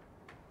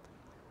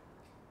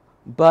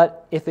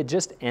 But if it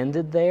just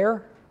ended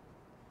there,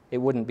 it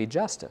wouldn't be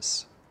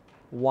justice.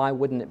 Why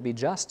wouldn't it be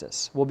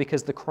justice? Well,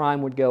 because the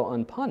crime would go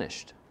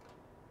unpunished.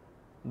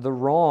 The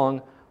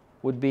wrong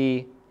would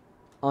be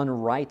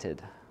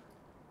unrighted,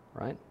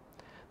 right?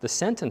 The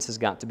sentence has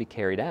got to be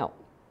carried out.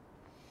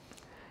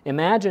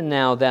 Imagine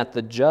now that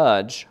the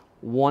judge,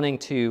 wanting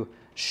to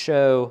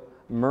show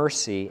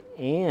mercy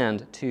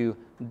and to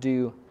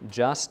do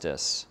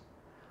justice,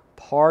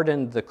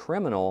 pardoned the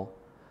criminal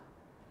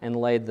and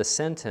laid the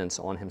sentence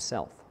on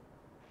himself.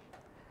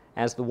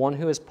 As the one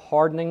who is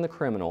pardoning the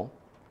criminal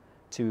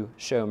to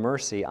show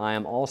mercy, I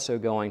am also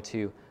going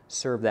to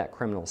serve that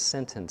criminal's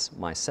sentence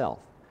myself.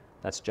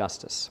 That's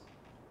justice.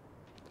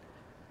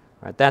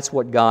 All right, that's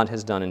what God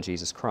has done in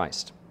Jesus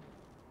Christ.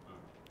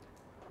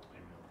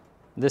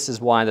 This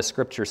is why the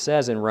Scripture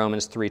says in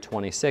Romans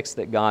 3:26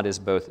 that God is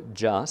both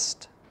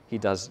just, He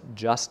does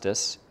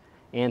justice,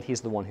 and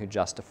He's the one who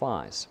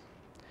justifies.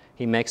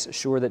 He makes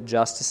sure that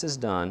justice is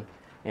done,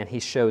 and He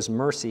shows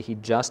mercy. He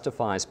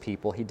justifies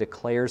people. He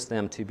declares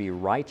them to be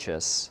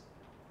righteous,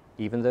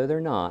 even though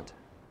they're not,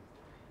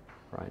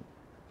 right,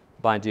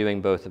 by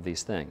doing both of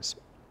these things.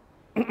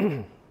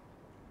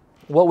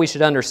 What we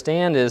should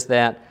understand is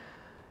that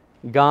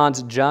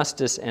God's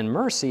justice and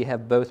mercy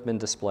have both been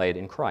displayed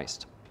in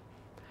Christ.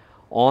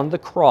 On the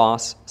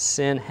cross,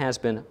 sin has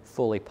been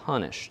fully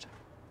punished,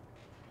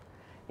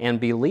 and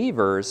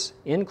believers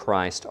in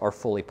Christ are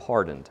fully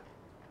pardoned.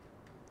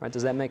 Right?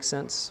 Does that make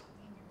sense?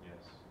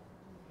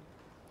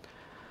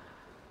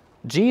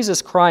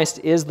 Jesus Christ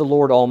is the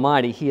Lord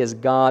Almighty. He is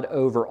God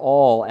over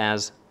all,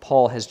 as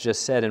Paul has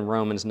just said in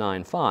Romans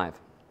 9:5.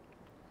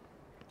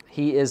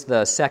 He is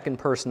the second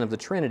person of the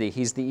Trinity.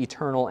 He's the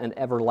eternal and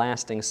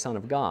everlasting Son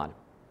of God.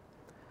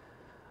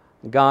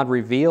 God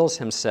reveals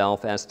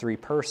Himself as three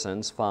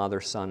persons,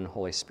 Father, Son, and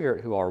Holy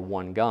Spirit, who are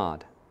one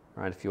God.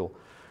 Right? If you'll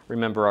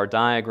remember our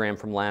diagram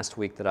from last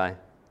week that I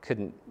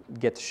couldn't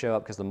get to show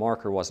up because the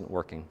marker wasn't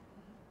working.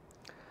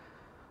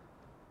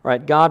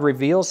 Right, God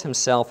reveals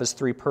Himself as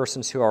three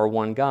persons who are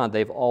one God.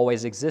 They've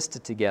always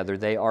existed together.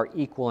 They are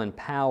equal in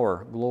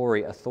power,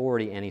 glory,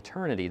 authority, and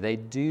eternity. They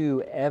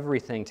do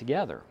everything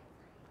together.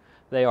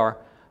 They are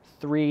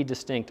three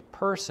distinct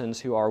persons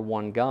who are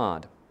one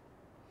God.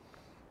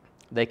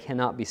 They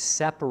cannot be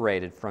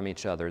separated from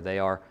each other. They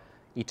are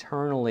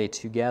eternally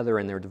together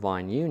in their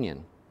divine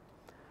union.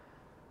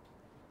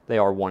 They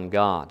are one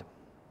God.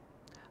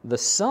 The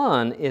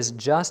Son is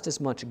just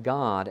as much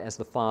God as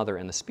the Father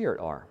and the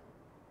Spirit are.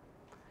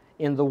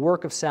 In the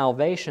work of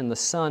salvation, the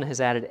Son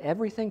has added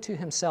everything to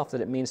Himself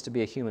that it means to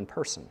be a human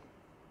person.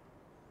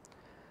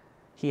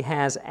 He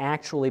has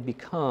actually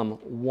become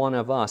one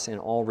of us in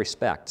all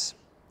respects.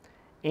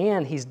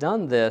 And He's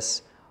done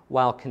this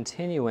while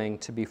continuing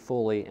to be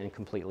fully and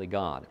completely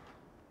God.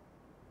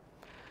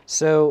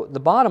 So the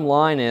bottom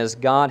line is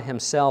God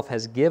Himself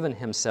has given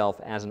Himself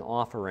as an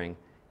offering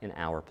in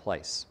our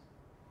place.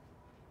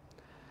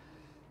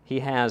 He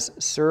has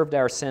served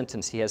our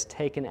sentence. He has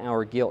taken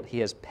our guilt. He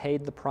has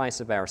paid the price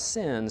of our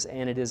sins,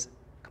 and it is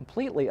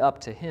completely up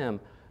to Him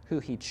who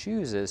He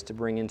chooses to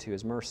bring into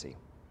His mercy.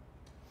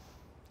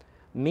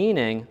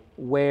 Meaning,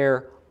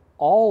 where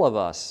all of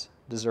us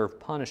deserve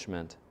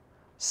punishment,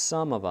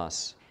 some of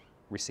us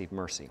receive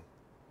mercy.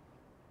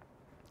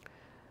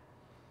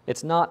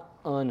 It's not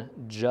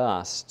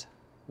unjust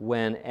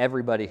when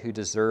everybody who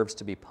deserves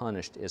to be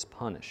punished is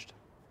punished.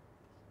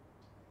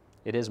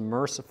 It is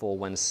merciful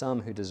when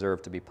some who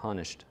deserve to be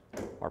punished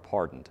are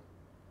pardoned.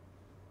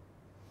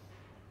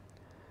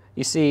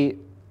 You see,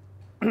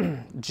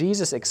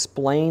 Jesus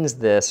explains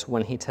this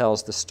when he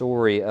tells the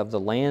story of the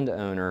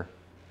landowner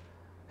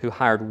who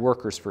hired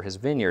workers for his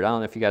vineyard. I don't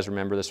know if you guys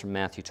remember this from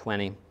Matthew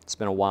 20. It's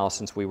been a while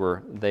since we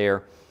were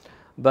there.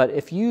 But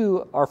if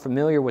you are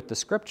familiar with the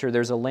scripture,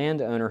 there's a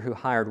landowner who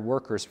hired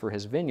workers for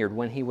his vineyard.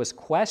 When he was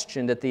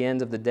questioned at the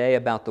end of the day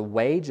about the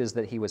wages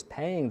that he was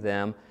paying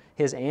them,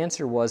 his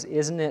answer was,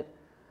 "Isn't it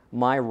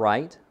my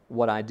right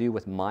what I do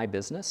with my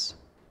business?"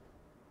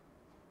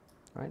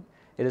 Right?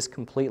 It is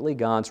completely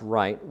God's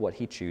right what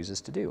he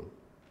chooses to do.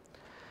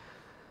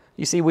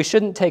 You see, we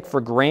shouldn't take for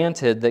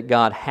granted that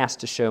God has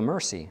to show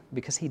mercy,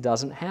 because he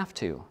doesn't have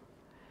to.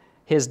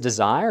 His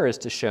desire is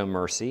to show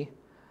mercy.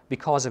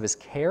 Because of his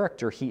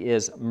character, he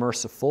is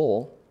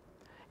merciful,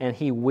 and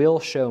he will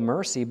show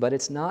mercy, but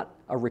it's not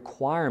a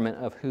requirement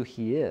of who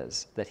he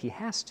is that he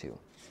has to.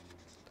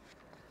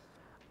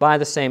 By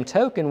the same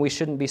token, we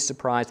shouldn't be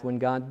surprised when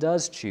God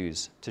does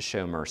choose to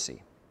show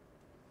mercy.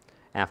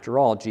 After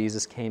all,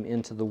 Jesus came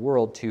into the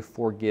world to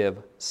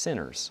forgive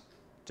sinners,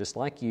 just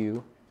like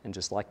you and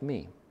just like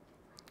me.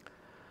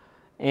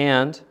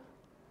 And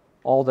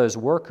all those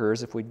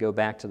workers, if we'd go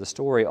back to the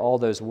story, all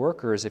those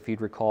workers, if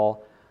you'd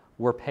recall,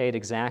 were paid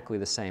exactly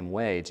the same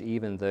wage,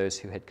 even those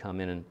who had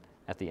come in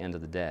at the end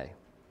of the day.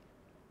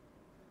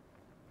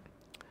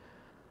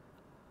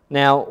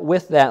 Now,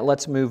 with that,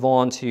 let's move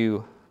on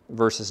to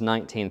verses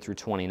 19 through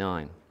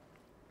 29.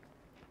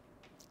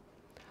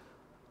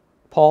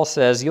 Paul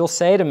says, "You'll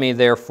say to me,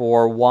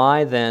 therefore,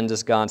 why then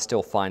does God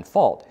still find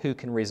fault? Who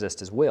can resist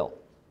his will?"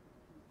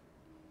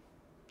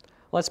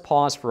 Let's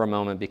pause for a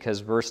moment, because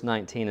verse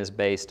 19 is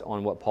based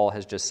on what Paul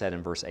has just said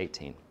in verse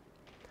 18.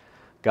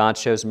 God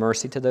shows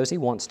mercy to those he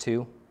wants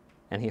to,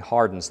 and he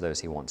hardens those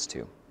he wants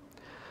to.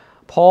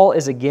 Paul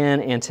is again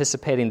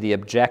anticipating the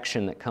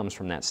objection that comes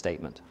from that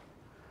statement.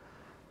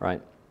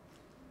 Right?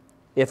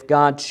 If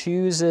God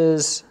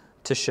chooses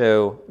to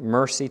show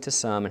mercy to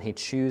some and he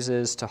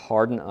chooses to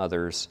harden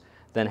others,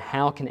 then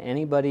how can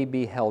anybody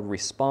be held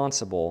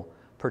responsible,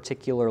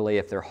 particularly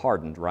if they're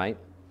hardened, right?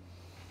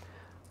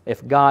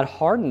 If God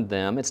hardened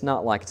them, it's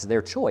not like it's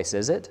their choice,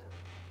 is it?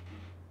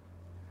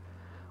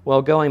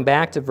 Well, going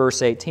back to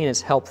verse 18,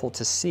 it's helpful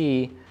to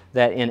see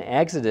that in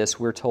Exodus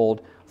we're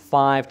told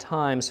 5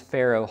 times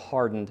Pharaoh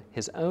hardened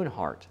his own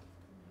heart.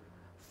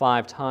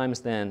 5 times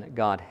then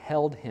God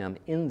held him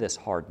in this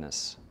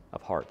hardness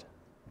of heart.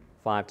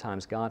 5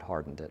 times God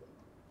hardened it.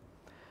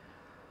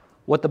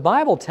 What the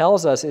Bible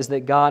tells us is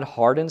that God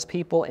hardens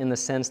people in the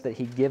sense that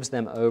he gives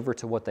them over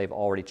to what they've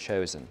already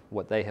chosen,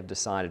 what they have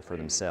decided for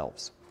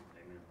themselves.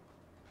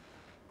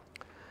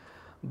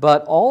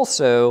 But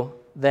also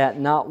that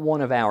not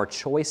one of our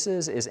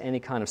choices is any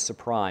kind of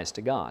surprise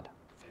to God.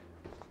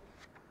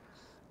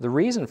 The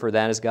reason for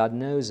that is God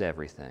knows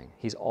everything.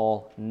 He's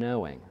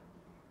all-knowing.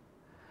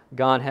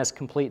 God has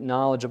complete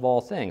knowledge of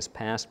all things,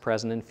 past,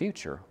 present, and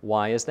future.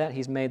 Why is that?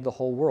 He's made the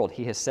whole world.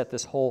 He has set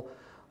this whole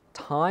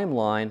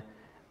timeline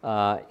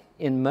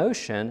in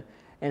motion,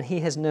 and he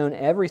has known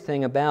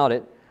everything about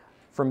it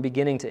from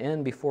beginning to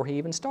end before he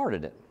even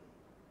started it.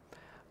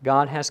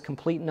 God has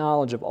complete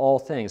knowledge of all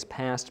things,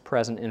 past,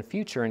 present, and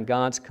future, and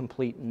God's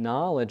complete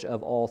knowledge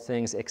of all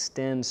things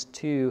extends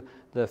to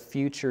the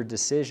future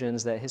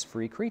decisions that his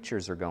free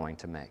creatures are going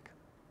to make.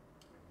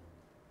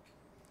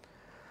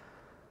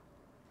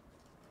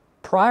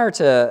 Prior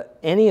to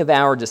any of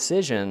our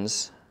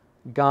decisions,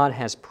 God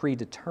has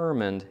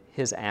predetermined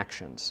his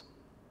actions.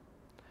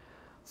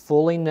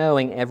 Fully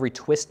knowing every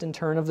twist and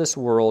turn of this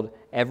world,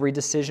 every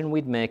decision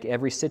we'd make,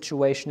 every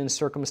situation and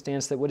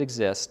circumstance that would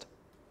exist,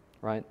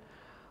 right?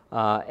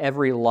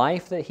 Every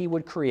life that he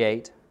would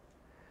create,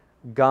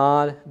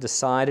 God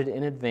decided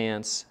in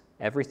advance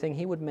everything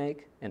he would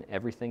make and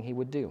everything he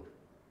would do.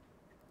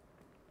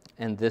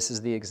 And this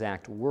is the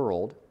exact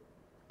world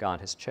God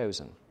has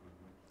chosen.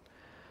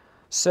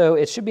 So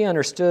it should be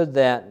understood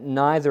that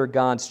neither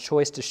God's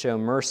choice to show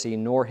mercy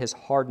nor his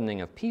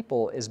hardening of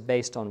people is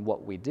based on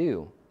what we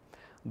do.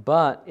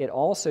 But it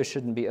also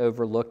shouldn't be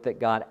overlooked that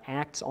God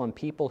acts on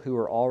people who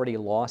are already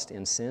lost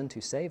in sin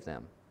to save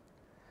them.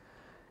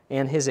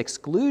 And his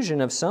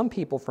exclusion of some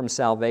people from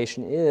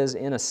salvation is,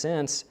 in a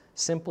sense,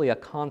 simply a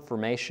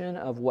confirmation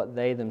of what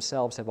they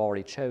themselves have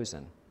already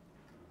chosen.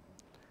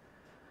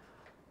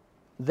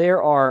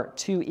 There are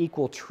 2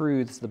 equal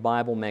truths the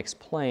Bible makes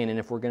plain, and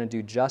if we're going to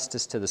do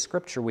justice to the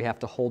Scripture, we have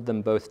to hold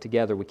them both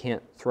together. We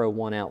can't throw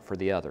one out for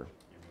the other.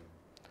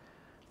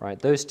 Right?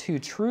 Those 2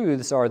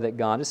 truths are that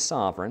God is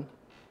sovereign,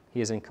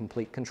 he is in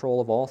complete control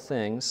of all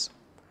things,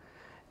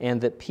 and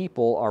that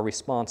people are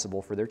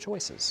responsible for their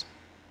choices.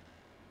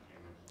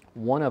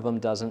 One of them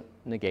doesn't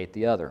negate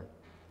the other.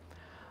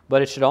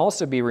 But it should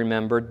also be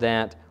remembered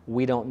that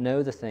we don't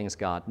know the things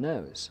God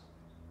knows.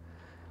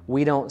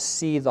 We don't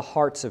see the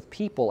hearts of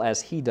people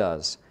as he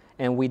does,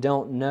 and we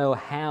don't know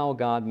how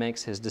God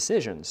makes his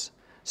decisions.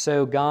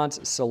 So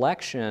God's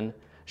selection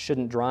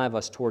shouldn't drive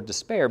us toward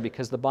despair,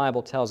 because the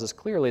Bible tells us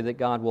clearly that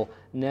God will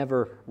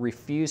never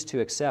refuse to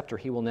accept, or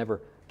he will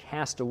never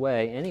cast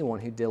away anyone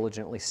who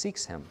diligently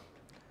seeks him.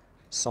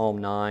 Psalm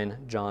 9,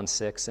 John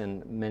 6,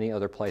 and many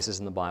other places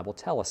in the Bible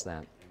tell us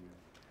that.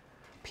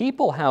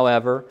 People,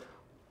 however,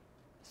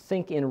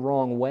 think in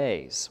wrong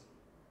ways,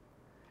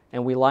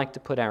 and we like to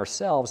put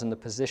ourselves in the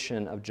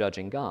position of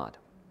judging God,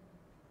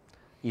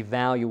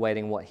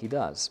 evaluating what He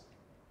does.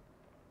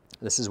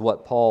 This is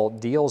what Paul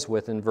deals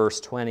with in verse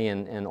 20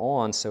 and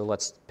on, so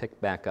let's pick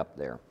back up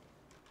there.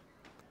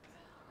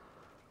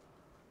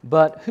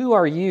 But who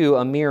are you,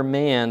 a mere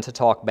man, to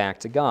talk back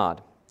to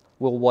God?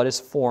 Will what is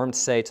formed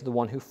say to the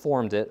one who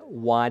formed it,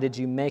 why did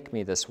you make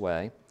me this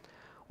way?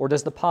 Or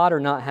does the potter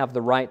not have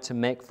the right to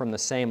make from the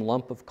same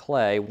lump of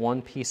clay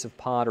one piece of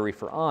pottery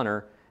for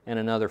honor and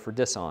another for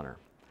dishonor?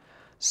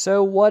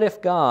 So what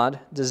if God,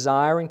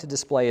 desiring to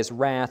display His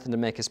wrath and to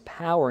make His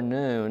power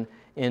known,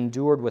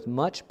 endured with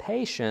much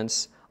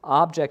patience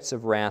objects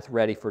of wrath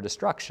ready for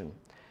destruction?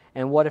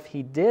 And what if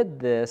He did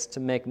this to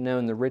make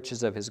known the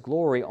riches of His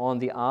glory on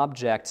the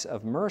objects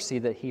of mercy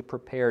that He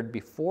prepared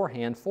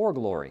beforehand for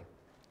glory?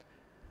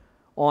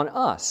 On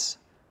us,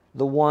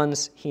 the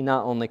ones He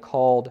not only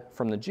called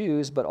from the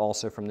Jews, but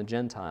also from the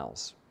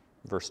Gentiles.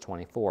 Verse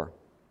 24.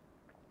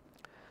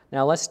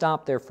 Now let's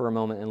stop there for a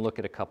moment and look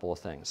at a couple of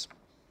things.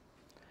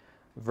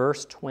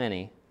 Verse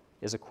 20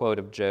 is a quote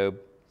of Job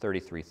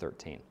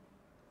 33:13.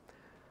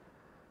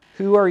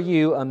 Who are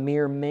you, a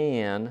mere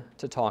man,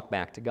 to talk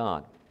back to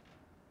God?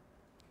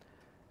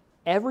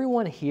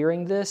 Everyone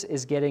hearing this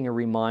is getting a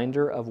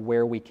reminder of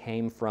where we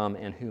came from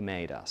and who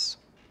made us,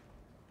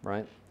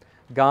 right?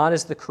 God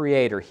is the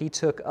Creator. He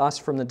took us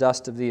from the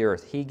dust of the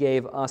earth. He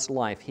gave us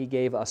life. He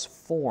gave us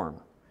form.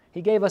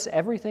 He gave us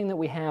everything that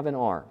we have and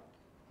are,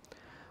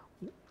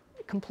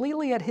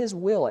 completely at His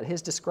will, at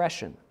His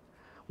discretion.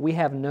 We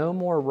have no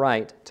more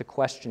right to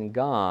question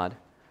God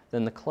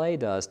than the clay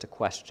does to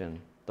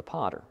question the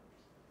potter.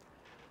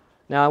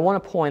 Now, I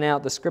want to point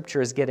out the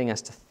Scripture is getting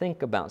us to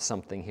think about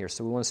something here,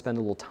 so we want to spend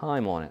a little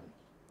time on it.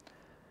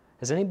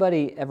 Has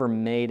anybody ever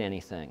made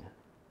anything?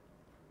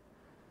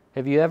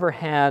 Have you ever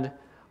had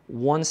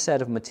one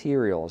set of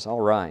materials?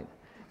 All right.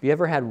 Have you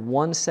ever had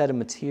one set of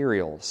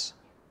materials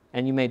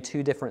and you made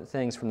two different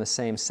things from the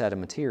same set of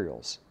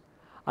materials?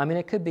 I mean,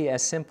 it could be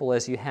as simple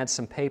as you had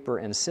some paper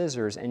and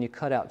scissors and you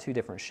cut out two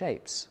different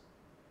shapes,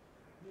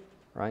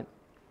 right?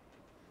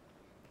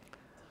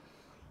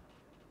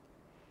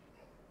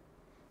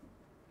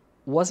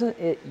 Wasn't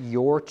it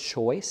your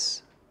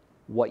choice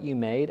what you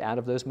made out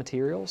of those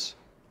materials?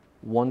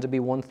 One to be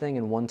one thing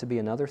and one to be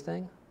another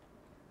thing?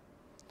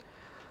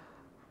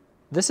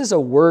 This is a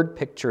word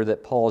picture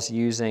that Paul's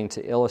using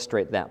to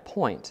illustrate that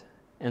point,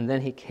 and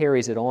then he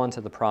carries it on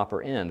to the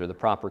proper end or the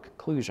proper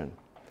conclusion.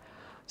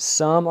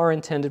 Some are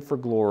intended for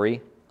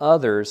glory,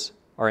 others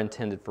are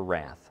intended for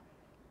wrath.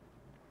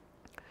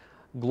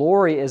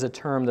 Glory is a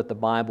term that the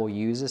Bible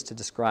uses to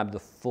describe the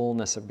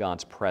fullness of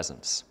God's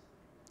presence.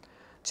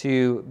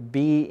 To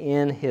be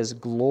in His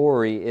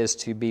glory is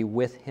to be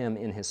with Him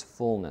in His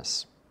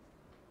fullness.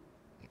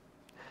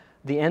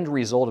 The end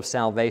result of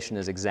salvation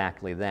is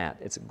exactly that.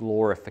 It's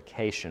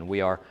glorification.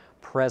 We are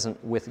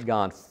present with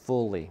God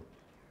fully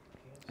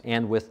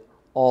and with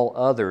all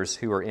others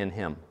who are in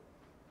Him.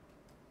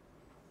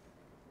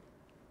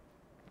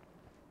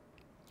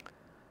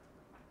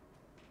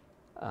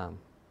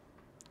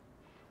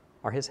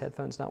 Are his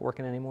headphones not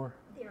working anymore?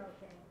 They're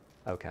okay.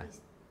 Okay.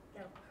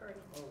 They're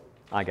hurting.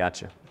 I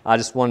got you. I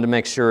just wanted to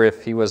make sure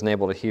if he wasn't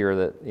able to hear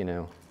that,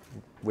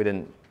 we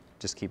didn't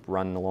just keep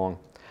running along.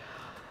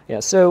 Yeah,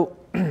 so,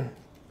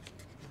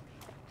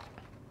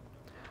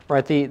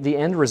 right, the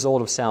end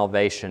result of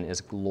salvation is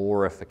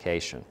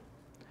glorification.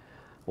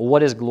 Well,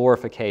 what is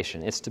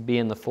glorification? It's to be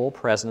in the full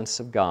presence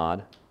of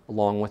God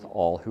along with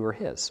all who are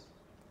His.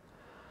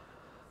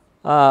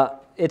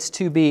 It's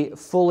to be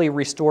fully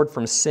restored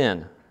from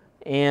sin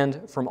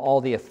and from all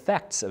the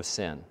effects of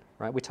sin,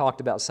 right? We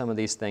talked about some of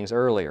these things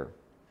earlier.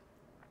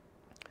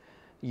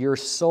 Your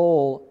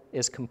soul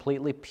is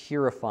completely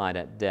purified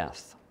at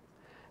death.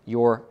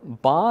 Your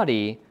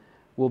body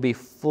will be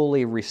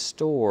fully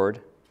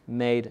restored,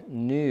 made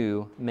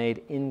new,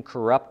 made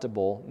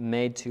incorruptible,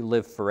 made to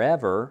live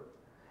forever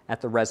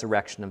at the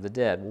resurrection of the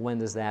dead. When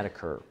does that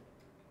occur?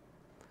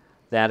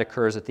 That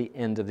occurs at the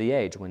end of the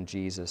age when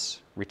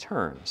Jesus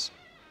returns.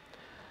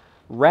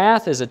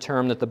 Wrath is a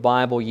term that the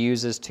Bible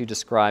uses to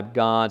describe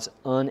God's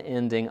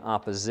unending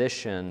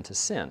opposition to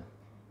sin.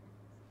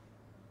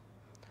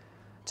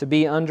 To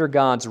be under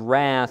God's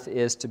wrath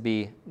is to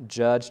be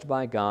judged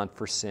by God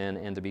for sin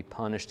and to be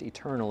punished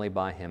eternally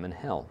by Him in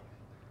hell.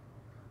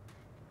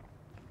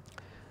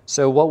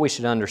 So what we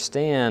should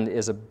understand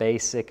is a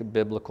basic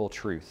biblical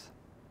truth.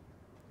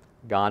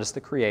 God is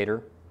the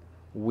Creator.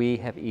 We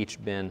have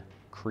each been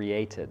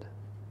created.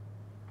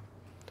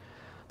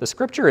 The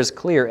Scripture is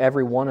clear.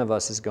 Every one of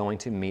us is going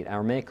to meet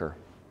our Maker.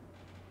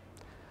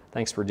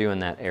 Thanks for doing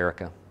that,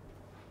 Erica.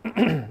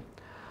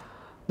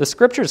 The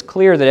Scripture is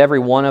clear that every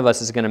one of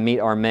us is going to meet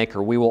our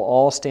Maker. We will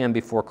all stand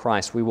before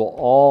Christ. We will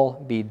all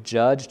be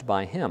judged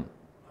by Him.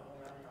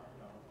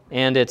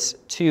 And it's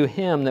to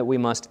Him that we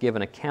must give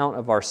an account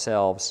of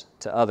ourselves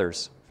to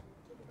others.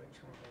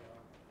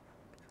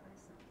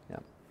 Yeah.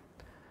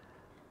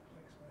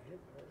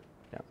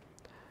 Yeah.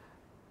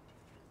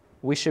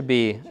 We should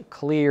be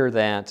clear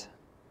that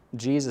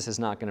Jesus is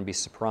not going to be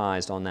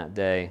surprised on that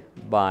day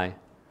by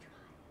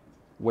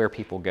where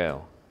people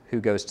go, who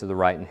goes to the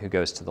right and who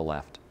goes to the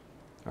left.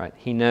 All right?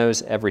 He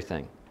knows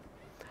everything.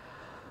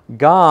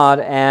 God,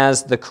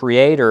 as the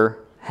Creator,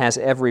 has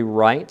every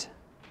right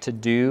to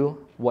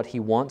do what He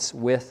wants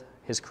with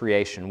His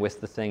creation,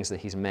 with the things that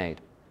He's made.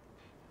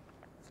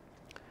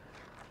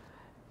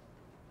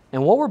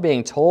 And what we're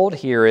being told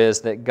here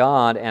is that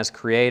God, as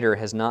Creator,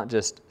 has not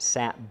just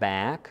sat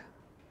back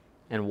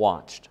and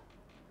watched.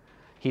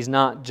 He's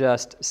not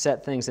just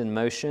set things in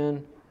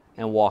motion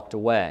and walked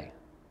away.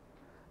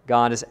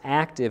 God is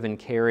active in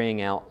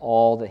carrying out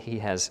all that He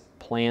has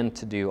planned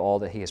to do, all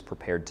that He has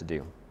prepared to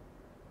do.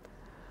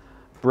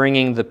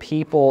 Bringing the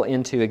people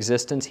into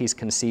existence He's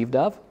conceived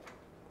of,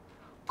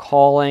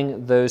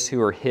 calling those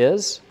who are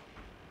His,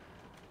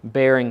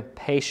 bearing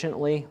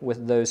patiently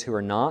with those who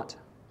are not,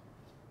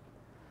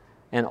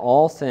 and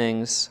all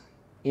things,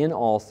 in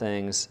all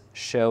things,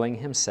 showing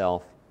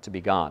Himself to be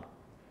God.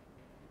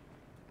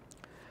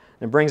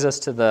 It brings us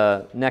to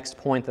the next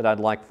point that I'd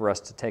like for us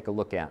to take a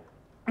look at.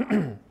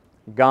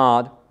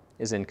 God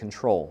is in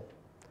control.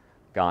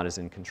 God is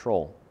in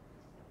control.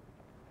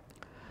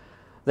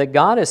 That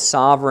God is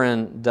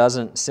sovereign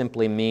doesn't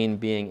simply mean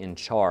being in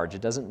charge.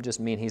 It doesn't just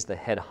mean He's the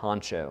head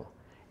honcho.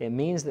 It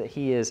means that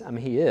He is,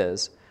 He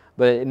is,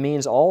 but it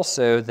means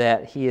also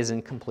that He is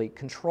in complete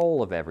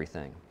control of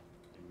everything.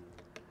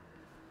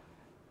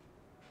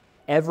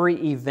 Every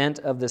event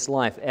of this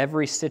life,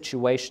 every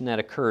situation that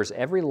occurs,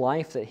 every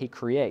life that He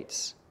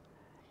creates,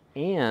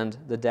 and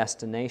the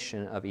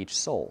destination of each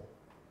soul.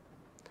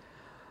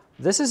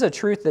 This is a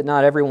truth that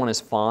not everyone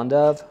is fond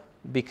of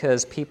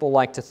because people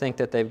like to think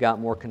that they've got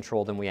more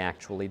control than we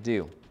actually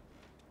do.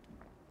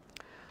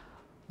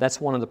 That's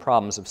one of the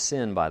problems of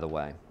sin, by the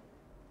way.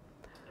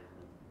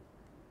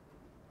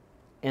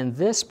 And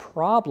this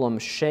problem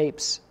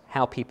shapes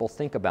how people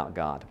think about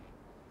God.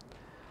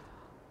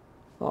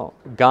 Oh,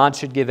 God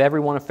should give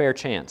everyone a fair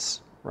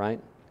chance, right?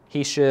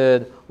 He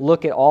should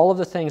look at all of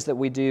the things that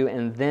we do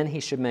and then He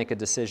should make a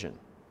decision,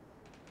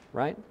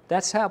 right?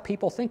 That's how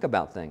people think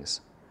about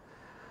things.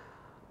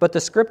 But the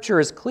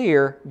Scripture is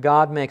clear.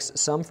 God makes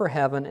some for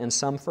heaven and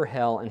some for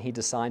hell, and He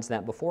decides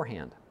that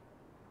beforehand.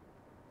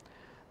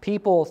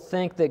 People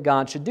think that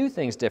God should do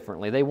things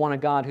differently. They want a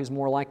God who's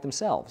more like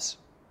themselves,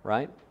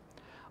 right?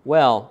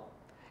 Well,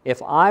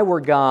 if I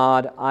were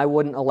God, I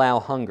wouldn't allow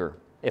hunger.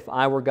 If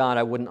I were God,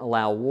 I wouldn't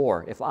allow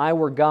war. If I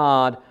were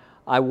God,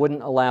 I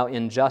wouldn't allow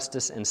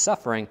injustice and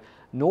suffering,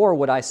 nor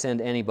would I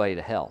send anybody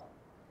to hell.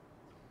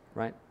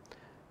 Right?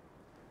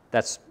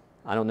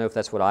 I don't know if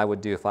that's what I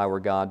would do if I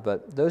were God,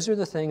 but those are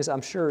the things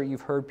I'm sure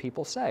you've heard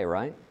people say,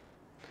 right?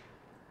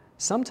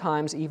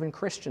 Sometimes even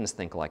Christians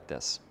think like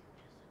this.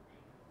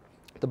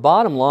 The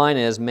bottom line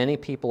is many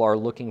people are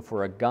looking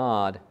for a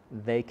God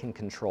they can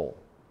control.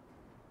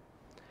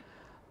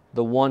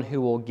 The one who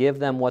will give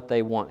them what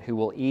they want, who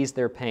will ease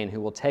their pain,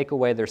 who will take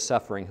away their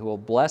suffering, who will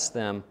bless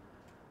them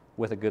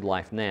with a good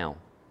life now.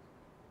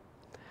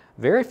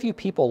 Very few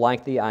people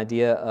like the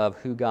idea of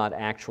who God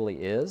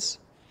actually is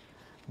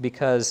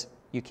because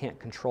you can't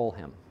control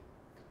Him.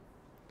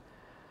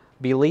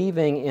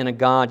 Believing in a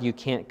God you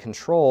can't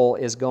control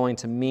is going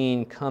to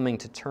mean coming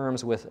to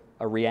terms with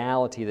a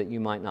reality that you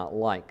might not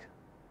like.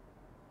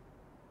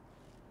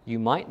 You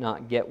might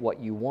not get what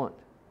you want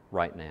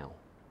right now.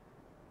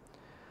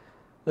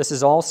 This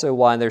is also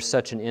why there's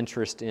such an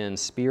interest in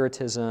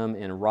spiritism,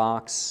 in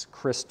rocks,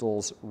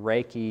 crystals,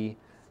 Reiki,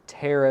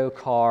 tarot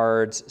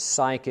cards,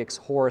 psychics,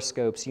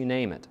 horoscopes, you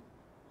name it.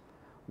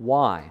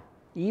 Why?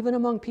 Even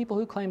among people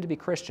who claim to be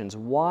Christians,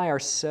 why are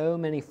so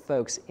many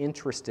folks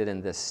interested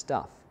in this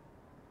stuff?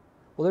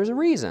 Well, there's a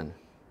reason.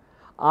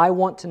 I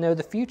want to know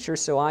the future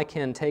so I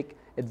can take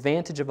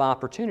advantage of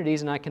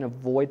opportunities and I can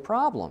avoid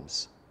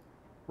problems,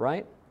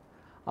 right?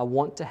 I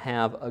want to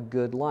have a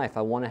good life.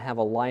 I want to have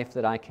a life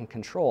that I can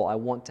control. I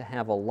want to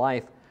have a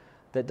life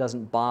that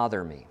doesn't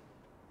bother me.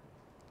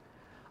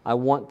 I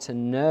want to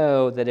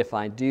know that if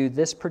I do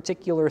this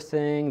particular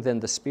thing, then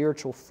the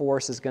spiritual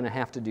force is going to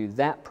have to do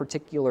that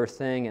particular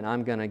thing and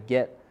I'm going to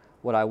get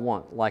what I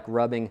want, like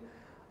rubbing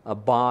a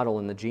bottle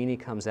and the genie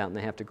comes out and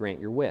they have to grant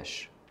your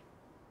wish.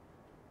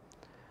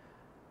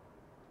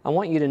 I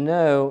want you to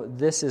know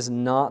this is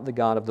not the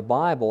God of the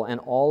Bible, and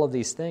all of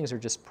these things are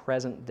just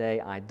present-day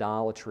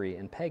idolatry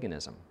and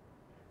paganism.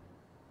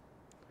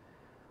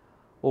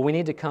 What we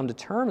need to come to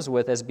terms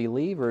with as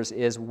believers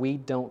is we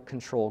don't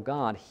control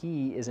God.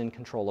 He is in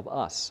control of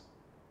us.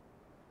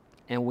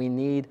 And we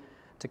need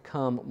to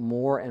come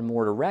more and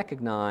more to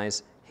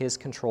recognize His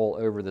control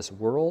over this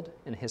world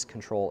and His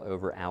control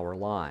over our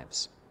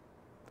lives.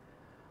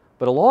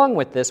 But along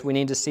with this, we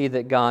need to see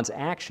that God's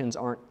actions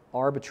aren't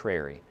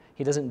arbitrary.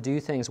 He doesn't do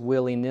things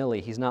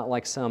willy-nilly. He's not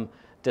like some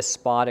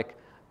despotic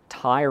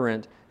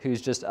tyrant who's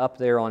just up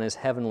there on His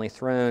heavenly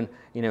throne,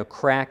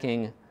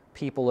 cracking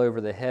people over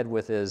the head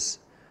with His,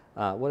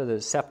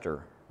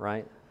 scepter,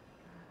 right?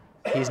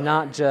 He's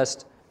not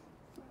just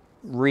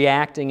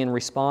reacting and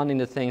responding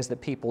to things that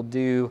people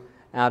do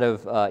out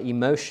of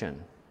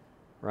emotion,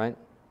 right?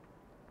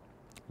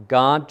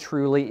 God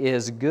truly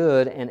is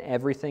good, and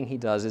everything He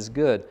does is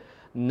good.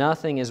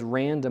 Nothing is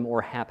random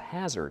or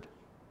haphazard.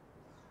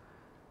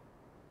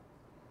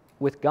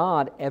 With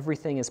God,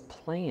 everything is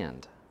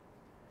planned.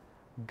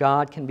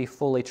 God can be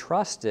fully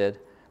trusted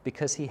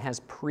because He has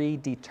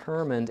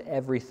predetermined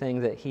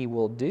everything that He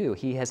will do.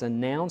 He has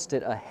announced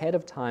it ahead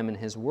of time in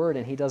His Word,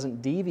 and He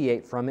doesn't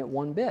deviate from it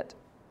one bit.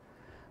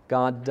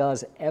 God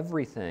does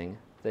everything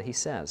that He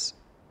says.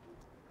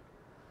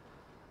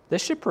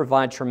 This should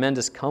provide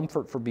tremendous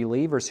comfort for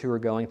believers who are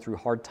going through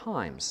hard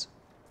times,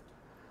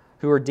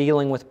 who are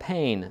dealing with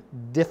pain,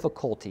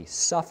 difficulty,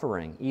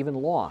 suffering, even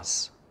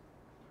loss,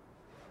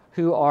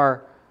 who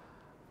are,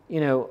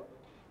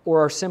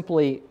 or are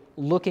simply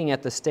looking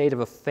at the state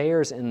of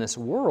affairs in this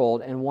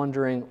world and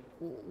wondering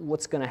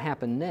what's going to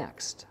happen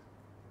next.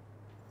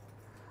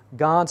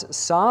 God's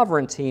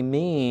sovereignty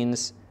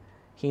means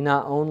He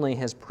not only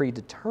has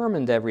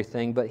predetermined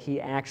everything, but He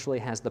actually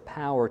has the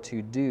power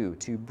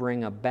to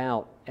bring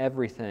about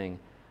everything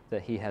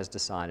that He has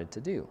decided to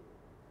do.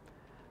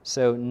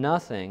 So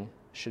nothing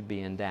should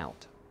be in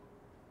doubt.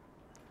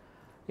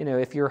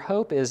 If your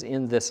hope is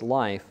in this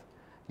life,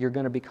 you're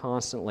going to be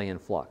constantly in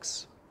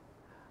flux.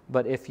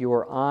 But if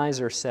your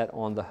eyes are set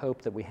on the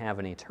hope that we have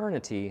in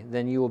eternity,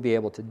 then you will be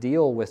able to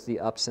deal with the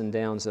ups and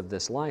downs of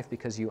this life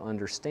because you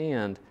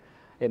understand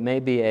it may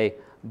be a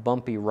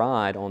bumpy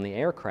ride on the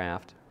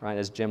aircraft, right,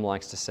 as Jim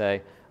likes to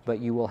say, but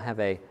you will have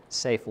a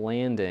safe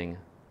landing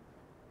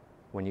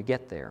when you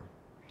get there.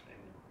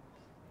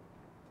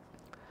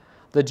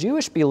 The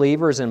Jewish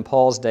believers in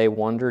Paul's day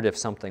wondered if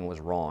something was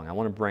wrong. I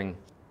want to bring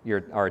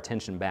our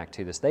attention back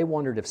to this. They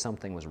wondered if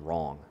something was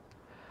wrong.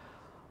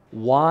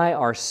 Why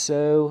are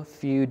so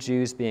few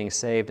Jews being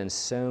saved and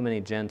so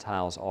many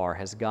Gentiles are?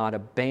 Has God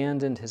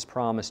abandoned His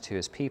promise to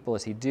His people?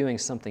 Is He doing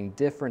something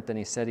different than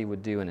He said He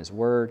would do in His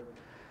Word?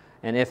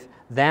 And if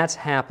that's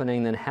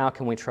happening, then how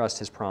can we trust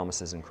His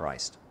promises in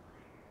Christ?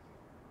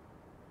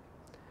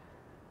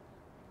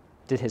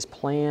 Did His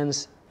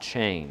plans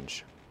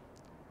change?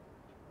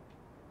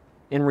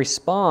 In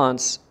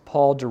response,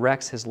 Paul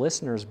directs his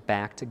listeners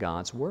back to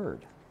God's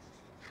Word.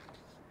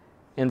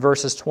 In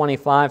verses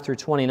 25 through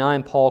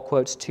 29, Paul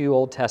quotes 2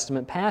 Old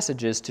Testament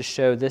passages to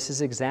show this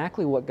is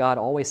exactly what God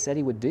always said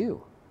He would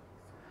do.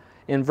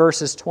 In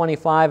verses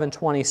 25 and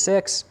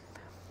 26,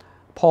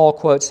 Paul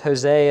quotes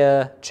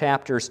Hosea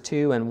chapters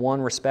 2 and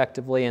 1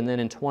 respectively, and then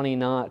in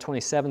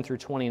 27 through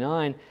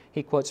 29,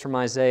 he quotes from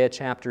Isaiah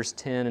chapters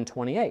 10 and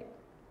 28.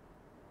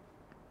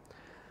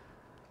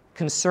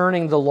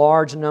 Concerning the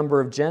large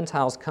number of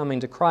Gentiles coming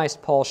to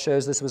Christ, Paul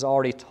shows this was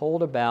already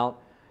told about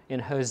in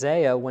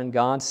Hosea when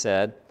God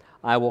said,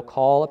 I will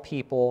call a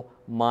people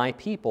my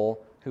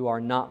people who are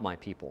not my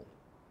people.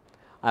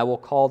 I will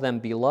call them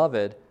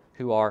beloved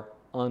who are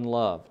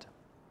unloved.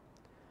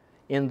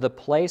 In the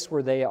place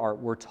where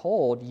we're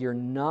told, you're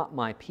not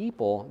my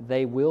people,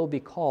 they will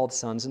be called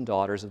sons and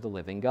daughters of the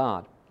living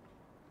God.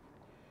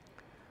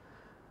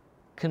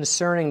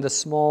 Concerning the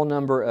small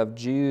number of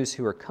Jews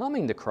who are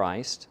coming to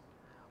Christ,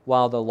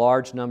 while the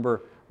large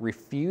number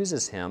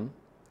refuses Him,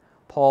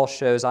 Paul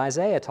shows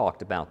Isaiah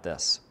talked about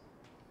this.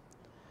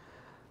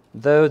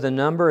 Though the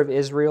number of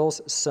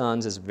Israel's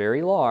sons is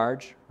very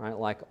large, right,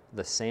 like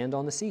the sand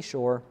on the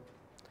seashore,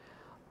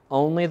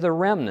 only the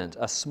remnant,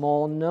 a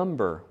small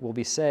number, will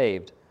be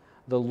saved.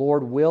 The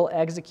Lord will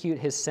execute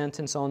His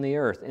sentence on the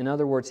earth. In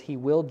other words, He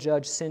will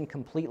judge sin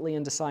completely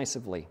and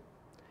decisively.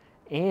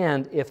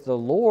 And if the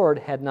Lord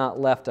had not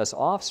left us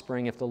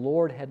offspring, if the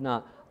Lord had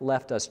not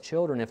left us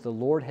children, if the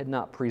Lord had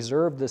not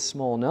preserved this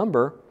small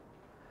number,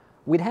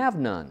 we'd have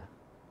none.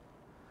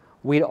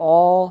 We'd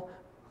all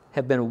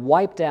have been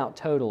wiped out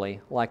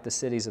totally like the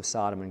cities of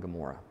Sodom and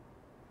Gomorrah.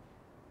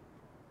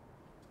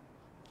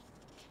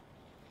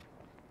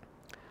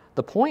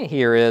 The point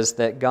here is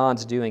that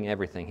God's doing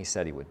everything He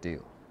said He would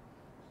do.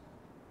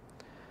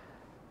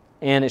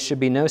 And it should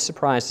be no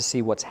surprise to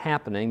see what's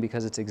happening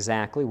because it's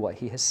exactly what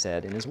He has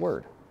said in His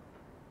Word.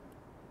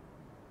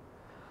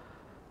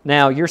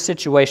 Now, your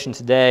situation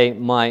today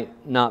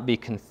might not be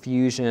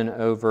confusion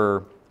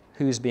over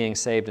who's being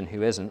saved and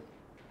who isn't.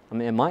 I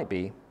mean, it might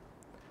be.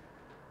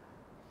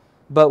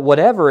 But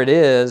whatever it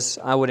is,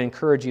 I would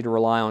encourage you to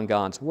rely on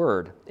God's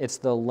Word. It's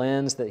the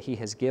lens that He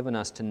has given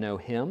us to know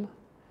Him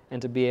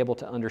and to be able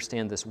to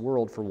understand this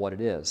world for what it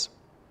is.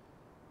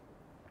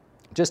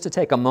 Just to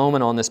take a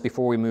moment on this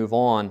before we move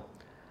on,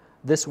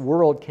 this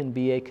world can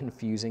be a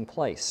confusing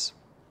place.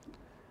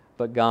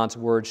 But God's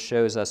Word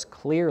shows us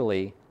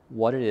clearly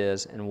what it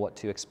is and what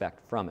to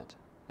expect from it,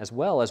 as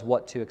well as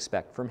what to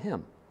expect from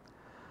Him.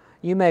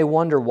 You may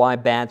wonder why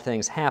bad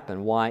things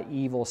happen, why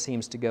evil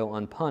seems to go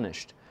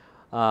unpunished.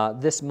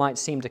 This might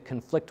seem to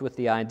conflict with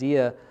the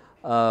idea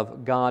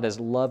of God as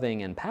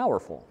loving and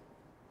powerful,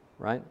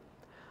 right?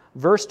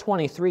 Verse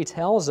 23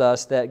 tells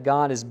us that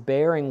God is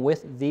bearing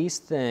with these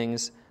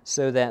things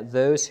so that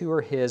those who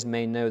are His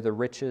may know the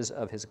riches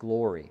of His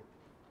glory.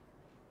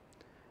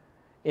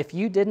 If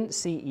you didn't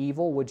see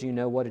evil, would you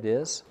know what it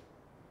is?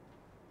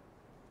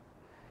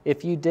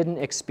 If you didn't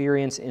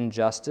experience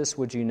injustice,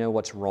 would you know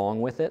what's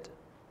wrong with it?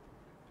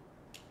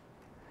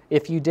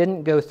 If you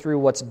didn't go through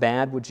what's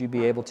bad, would you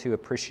be able to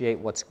appreciate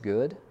what's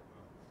good?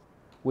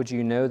 Would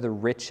you know the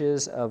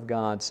riches of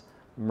God's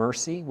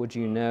mercy? Would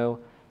you know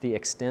the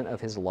extent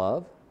of His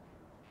love?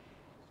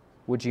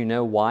 Would you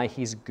know why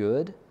He's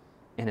good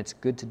and it's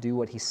good to do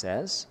what He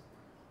says?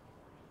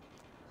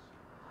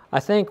 I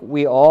think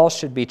we all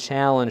should be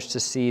challenged to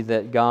see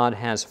that God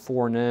has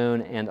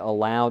foreknown and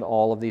allowed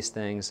all of these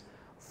things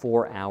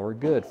for our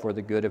good, for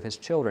the good of His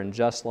children,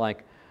 just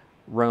like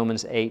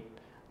Romans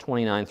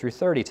 8:29 through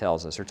 30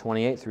 tells us, or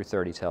 28 through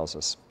 30 tells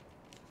us.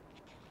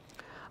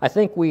 I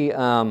think we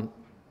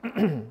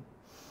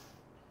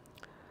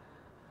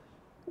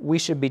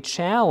should be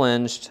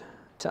challenged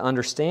to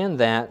understand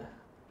that,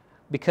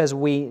 because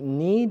we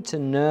need to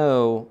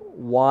know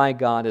why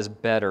God is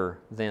better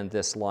than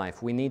this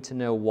life. We need to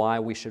know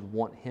why we should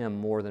want Him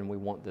more than we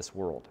want this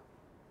world.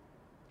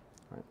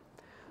 Right?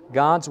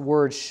 God's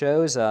Word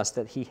shows us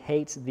that He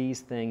hates these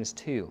things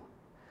too,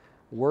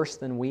 worse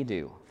than we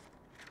do.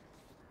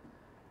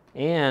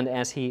 And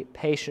as He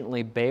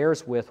patiently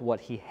bears with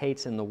what He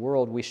hates in the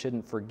world, we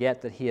shouldn't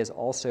forget that He has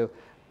also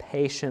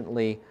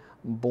patiently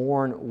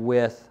borne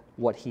with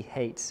what He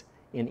hates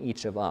in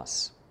each of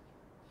us.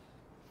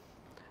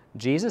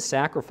 Jesus'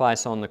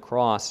 sacrifice on the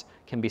cross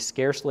can be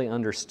scarcely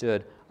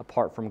understood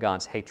apart from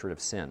God's hatred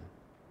of sin.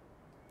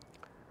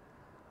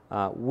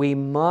 We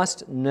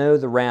must know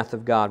the wrath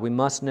of God. We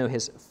must know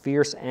His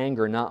fierce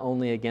anger, not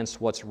only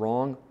against what's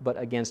wrong,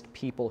 but against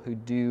people who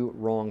do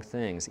wrong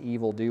things,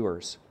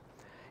 evildoers,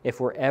 if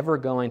we're ever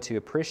going to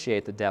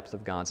appreciate the depth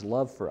of God's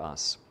love for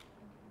us.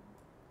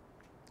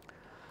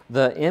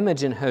 The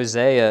image in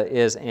Hosea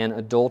is an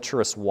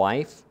adulterous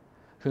wife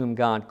whom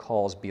God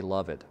calls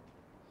beloved.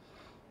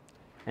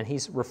 And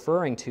He's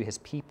referring to His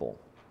people.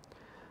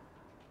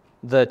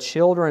 The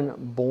children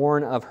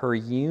born of her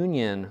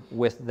union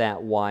with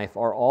that wife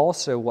are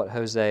also what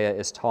Hosea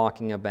is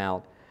talking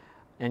about,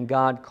 and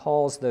God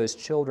calls those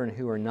children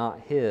who are not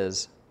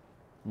His,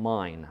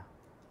 mine.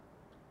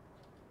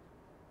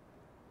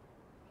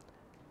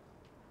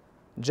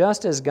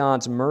 Just as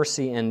God's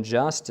mercy and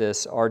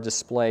justice are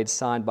displayed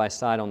side by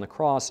side on the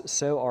cross,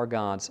 so are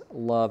God's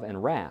love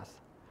and wrath.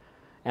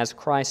 As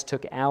Christ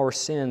took our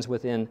sins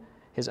within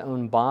His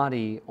own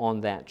body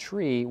on that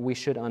tree, we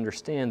should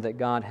understand that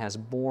God has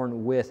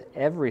borne with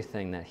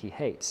everything that He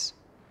hates,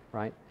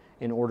 right,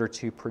 in order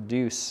to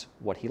produce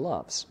what He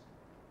loves.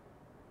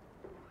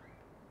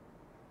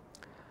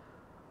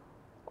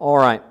 All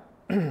right,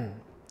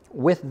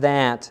 with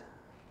that,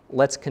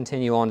 let's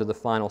continue on to the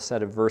final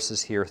set of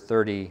verses here,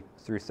 30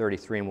 through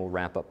 33, and we'll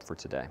wrap up for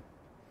today.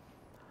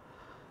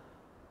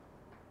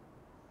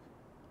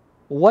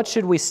 What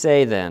should we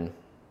say then?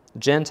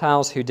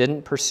 Gentiles who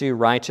didn't pursue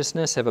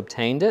righteousness have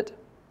obtained it,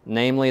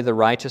 namely the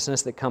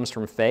righteousness that comes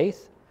from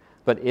faith,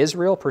 but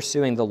Israel,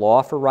 pursuing the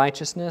law for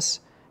righteousness,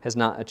 has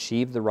not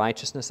achieved the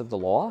righteousness of the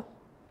law?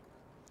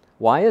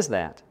 Why is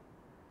that?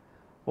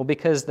 Well,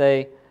 because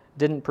they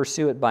didn't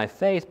pursue it by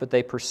faith, but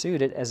they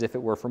pursued it as if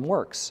it were from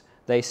works.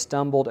 They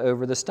stumbled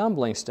over the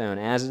stumbling stone,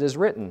 as it is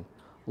written,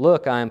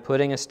 "Look, I am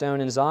putting a stone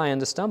in Zion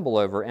to stumble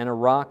over, and a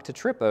rock to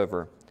trip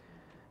over.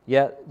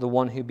 Yet the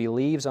one who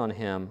believes on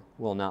Him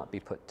will not be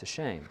put to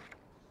shame."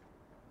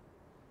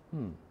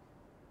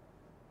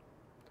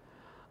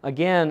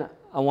 Again,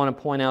 I want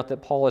to point out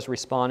that Paul is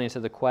responding to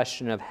the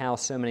question of how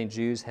so many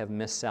Jews have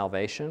missed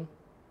salvation,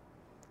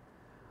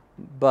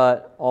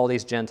 but all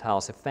these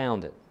Gentiles have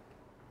found it.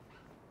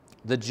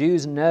 The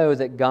Jews know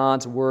that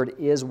God's Word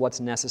is what's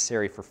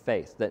necessary for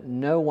faith, that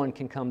no one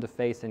can come to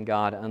faith in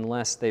God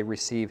unless they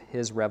receive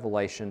His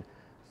revelation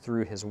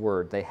through His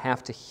Word. They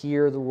have to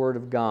hear the Word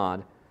of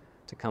God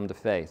to come to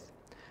faith.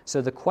 So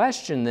the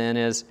question then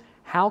is,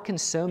 how can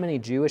so many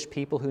Jewish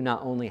people who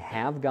not only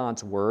have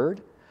God's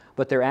Word,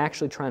 but they're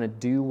actually trying to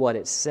do what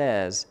it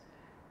says,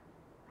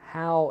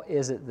 how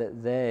is it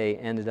that they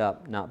ended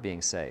up not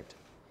being saved?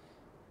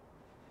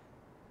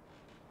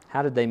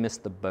 How did they miss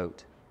the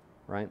boat,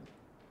 right?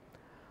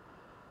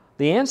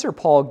 The answer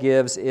Paul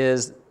gives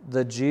is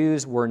the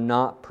Jews were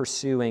not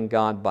pursuing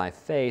God by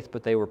faith,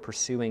 but they were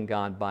pursuing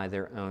God by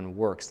their own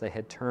works. They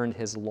had turned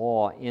His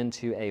law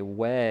into a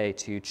way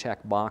to check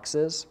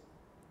boxes,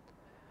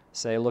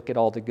 say, look at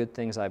all the good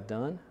things I've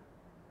done.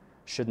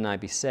 Shouldn't I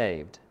be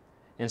saved?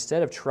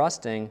 Instead of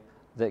trusting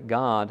that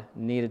God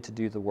needed to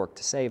do the work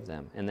to save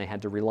them, and they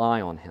had to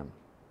rely on Him.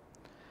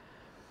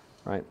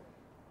 Right?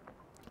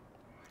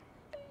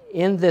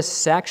 In this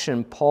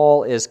section,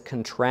 Paul is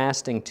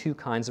contrasting two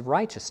kinds of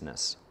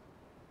righteousness.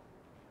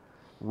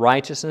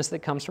 Righteousness that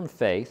comes from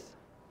faith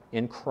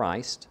in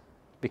Christ,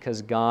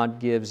 because God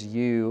gives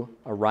you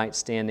a right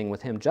standing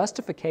with Him.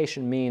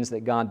 Justification means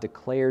that God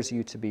declares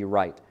you to be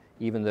right,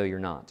 even though you're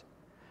not.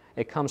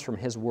 It comes from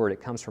His Word.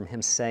 It comes from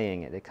Him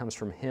saying it. It comes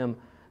from Him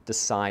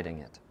deciding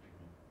it.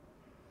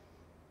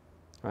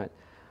 Right?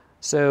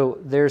 So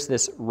there's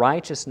this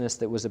righteousness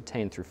that was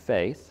obtained through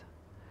faith,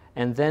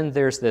 and then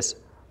there's this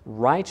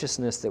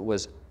righteousness that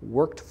was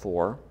worked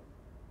for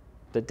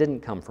that didn't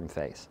come from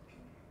faith.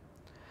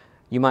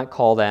 You might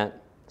call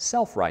that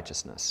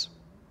self-righteousness.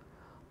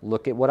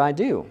 Look at what I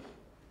do.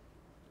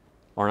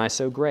 Aren't I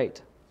so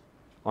great?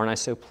 Aren't I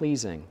so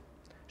pleasing?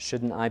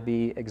 Shouldn't I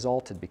be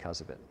exalted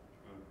because of it?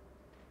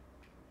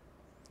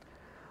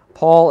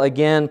 Paul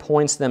again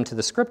points them to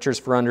the Scriptures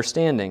for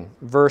understanding.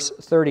 Verse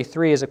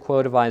 33 is a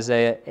quote of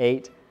Isaiah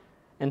 8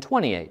 and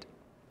 28.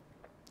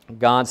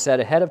 God said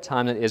ahead of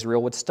time that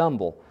Israel would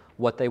stumble.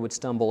 What they would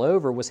stumble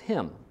over was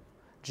Him.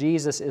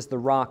 Jesus is the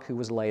rock who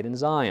was laid in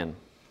Zion.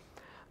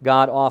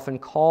 God often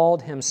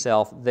called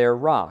Himself their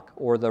rock,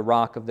 or the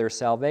rock of their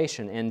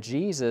salvation, and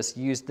Jesus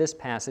used this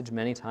passage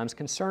many times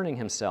concerning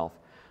Himself,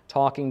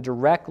 talking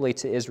directly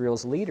to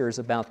Israel's leaders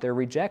about their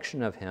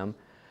rejection of Him,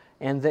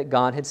 and that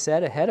God had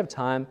said ahead of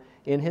time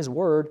in His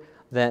Word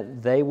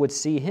that they would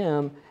see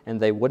Him and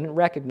they wouldn't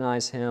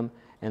recognize Him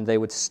and they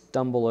would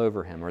stumble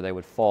over Him, or they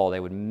would fall, they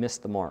would miss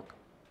the mark.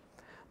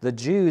 The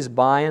Jews,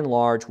 by and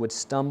large, would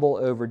stumble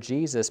over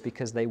Jesus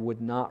because they would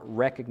not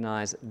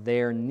recognize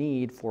their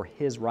need for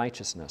His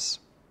righteousness,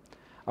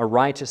 a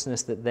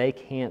righteousness that they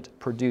can't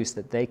produce,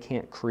 that they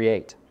can't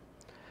create.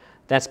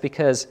 That's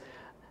because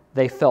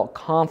they felt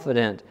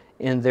confident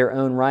in their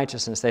own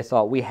righteousness. They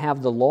thought, we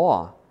have the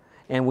law,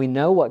 and we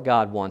know what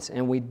God wants,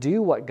 and we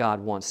do what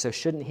God wants, so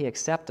shouldn't He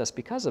accept us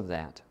because of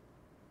that?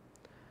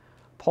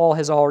 Paul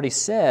has already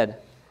said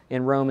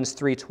in Romans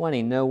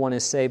 3:20, no one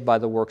is saved by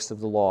the works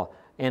of the law.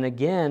 And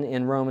again,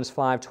 in Romans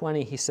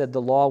 5:20, he said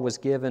the law was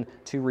given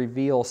to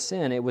reveal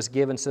sin. It was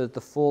given so that the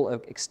full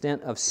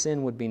extent of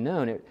sin would be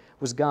known. It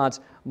was God's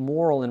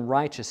moral and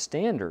righteous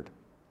standard.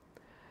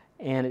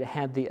 And it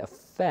had the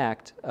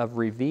effect of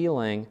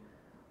revealing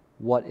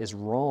what is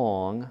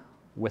wrong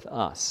with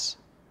us.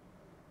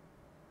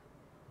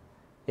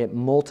 It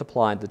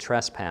multiplied the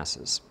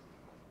trespasses.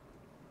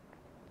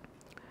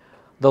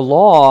 The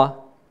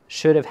law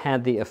should have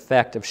had the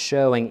effect of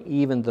showing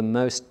even the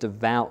most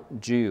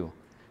devout Jew,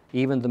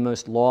 even the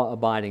most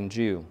law-abiding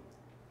Jew,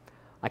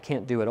 I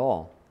can't do it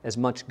all. As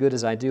much good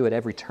as I do at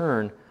every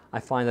turn, I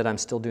find that I'm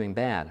still doing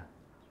bad.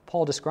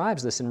 Paul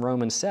describes this in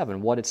Romans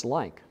 7, what it's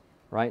like,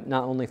 right?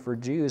 Not only for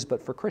Jews,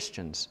 but for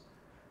Christians.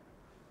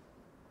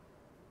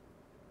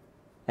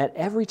 At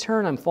every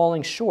turn, I'm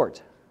falling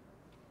short.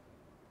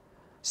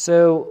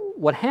 So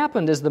what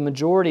happened is the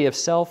majority of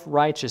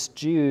self-righteous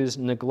Jews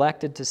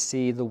neglected to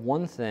see the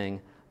one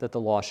thing that the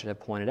law should have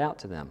pointed out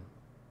to them.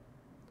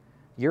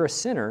 You're a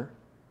sinner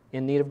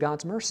in need of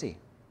God's mercy.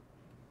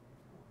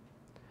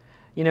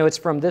 You know, it's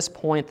from this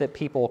point that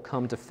people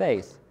come to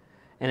faith,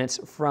 and it's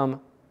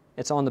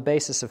on the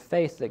basis of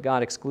faith that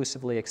God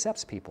exclusively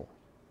accepts people.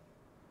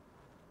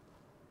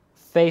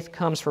 Faith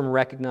comes from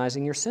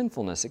recognizing your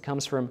sinfulness. It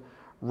comes from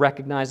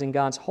recognizing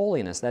God's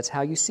holiness. That's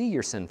how you see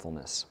your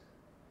sinfulness.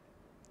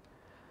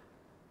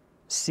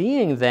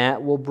 Seeing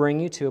that will bring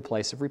you to a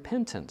place of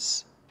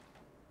repentance,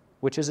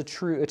 which is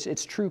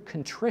it's true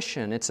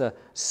contrition. It's a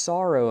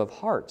sorrow of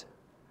heart.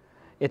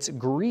 It's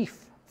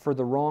grief for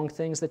the wrong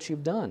things that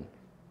you've done,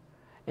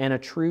 and a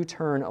true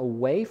turn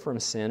away from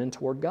sin and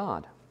toward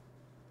God.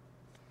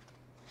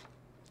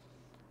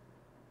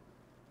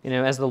 You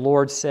know, as the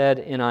Lord said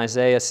in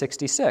Isaiah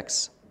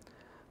 66,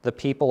 the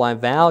people I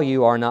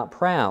value are not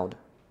proud.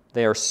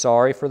 They are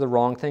sorry for the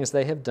wrong things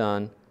they have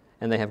done,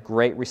 and they have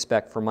great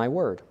respect for my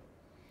word.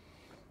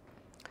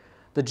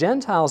 The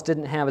Gentiles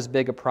didn't have as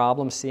big a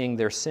problem seeing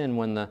their sin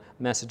when the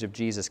message of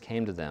Jesus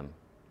came to them,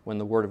 when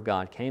the Word of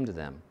God came to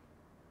them.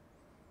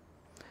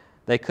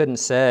 They couldn't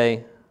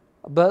say,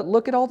 but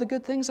look at all the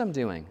good things I'm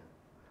doing.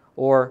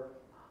 Or,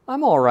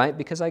 I'm all right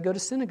because I go to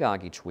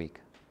synagogue each week.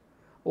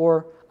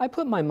 Or, I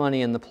put my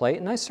money in the plate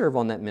and I serve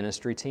on that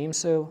ministry team,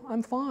 so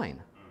I'm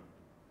fine.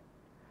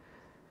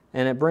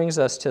 And it brings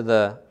us to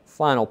the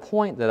final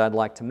point that I'd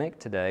like to make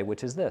today,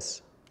 which is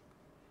this.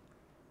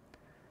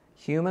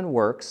 Human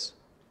works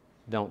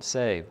don't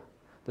save.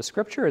 The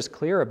Scripture is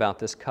clear about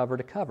this cover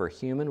to cover.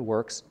 Human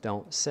works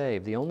don't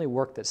save. The only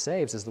work that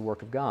saves is the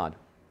work of God.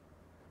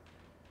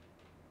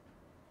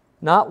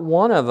 Not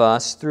one of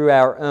us, through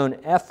our own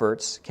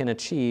efforts, can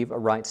achieve a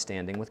right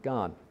standing with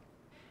God.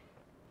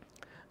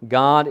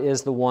 God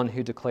is the one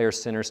who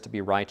declares sinners to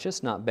be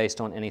righteous, not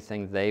based on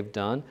anything they've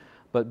done,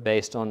 but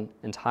based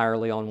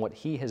entirely on what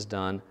He has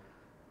done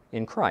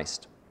in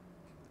Christ.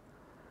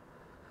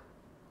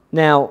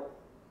 Now,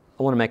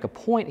 I want to make a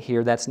point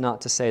here. That's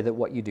not to say that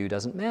what you do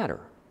doesn't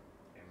matter.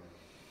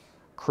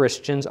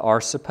 Christians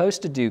are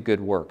supposed to do good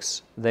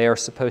works. They are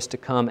supposed to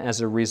come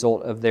as a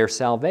result of their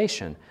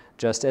salvation,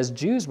 just as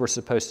Jews were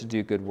supposed to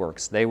do good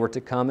works. They were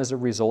to come as a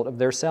result of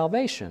their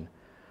salvation,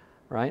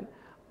 right?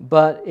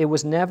 But it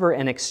was never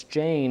an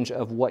exchange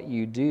of what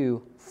you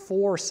do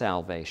for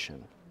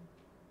salvation.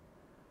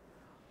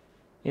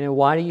 You know,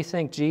 why do you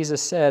think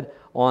Jesus said,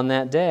 on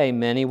that day,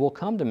 many will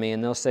come to me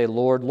and they'll say,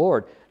 Lord,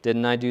 Lord,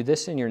 didn't I do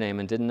this in your name,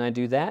 and didn't I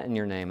do that in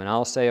your name? And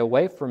I'll say,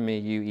 away from me,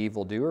 you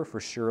evildoer,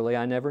 for surely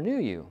I never knew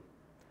you.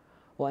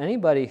 Well,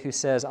 anybody who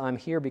says, I'm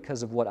here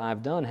because of what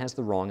I've done has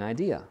the wrong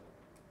idea.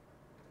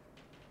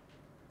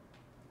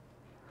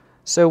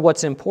 So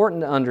what's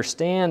important to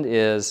understand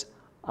is,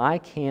 I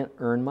can't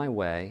earn my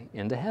way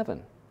into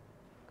heaven.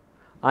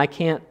 I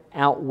can't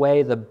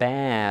outweigh the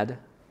bad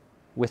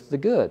with the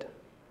good.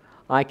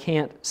 I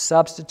can't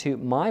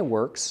substitute my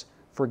works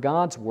for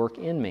God's work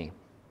in me.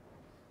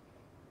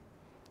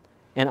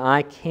 And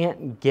I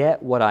can't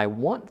get what I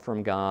want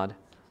from God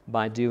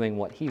by doing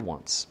what He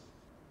wants.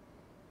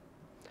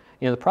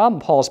 You know, the problem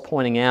Paul's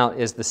pointing out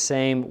is the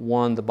same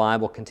one the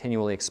Bible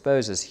continually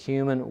exposes.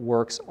 Human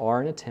works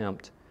are an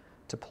attempt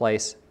to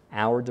place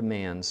our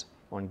demands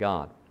on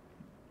God.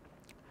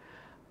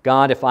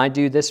 God, if I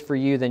do this for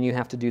you, then you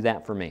have to do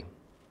that for me.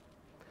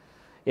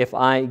 If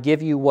I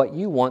give you what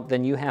you want,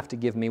 then you have to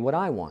give me what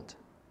I want.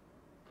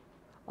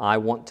 I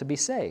want to be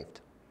saved,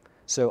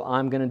 so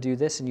I'm going to do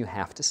this and you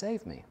have to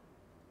save me.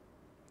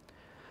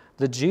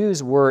 The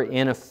Jews were,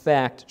 in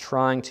effect,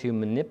 trying to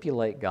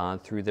manipulate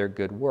God through their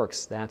good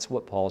works. That's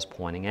what Paul's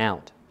pointing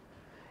out.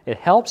 It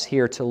helps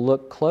here to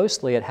look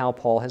closely at how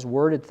Paul has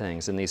worded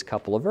things in these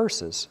couple of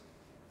verses.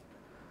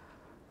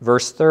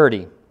 Verse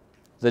 30,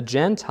 the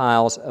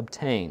Gentiles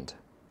obtained.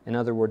 In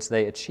other words,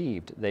 they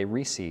achieved, they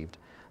received.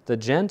 The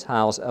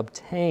Gentiles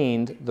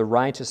obtained the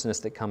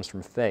righteousness that comes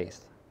from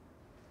faith.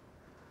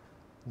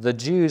 The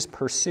Jews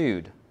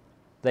pursued.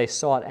 They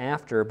sought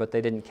after, but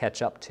they didn't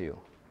catch up to.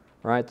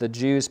 Right? The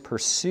Jews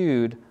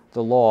pursued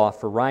the law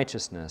for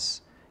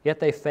righteousness, yet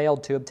they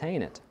failed to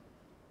obtain it.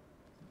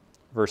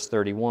 Verse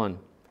 31.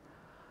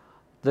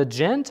 The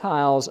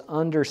Gentiles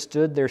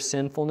understood their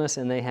sinfulness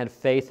and they had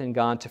faith in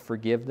God to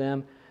forgive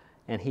them,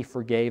 and He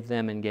forgave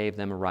them and gave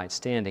them a right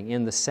standing.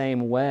 In the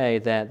same way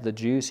that the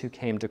Jews who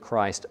came to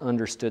Christ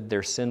understood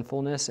their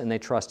sinfulness and they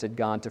trusted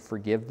God to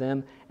forgive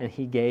them, and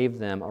He gave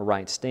them a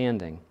right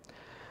standing.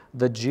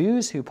 The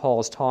Jews who Paul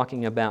is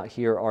talking about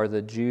here are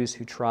the Jews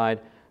who tried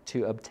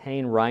to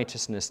obtain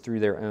righteousness through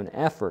their own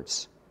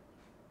efforts.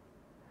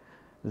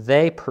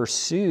 They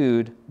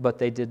pursued, but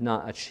they did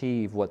not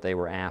achieve what they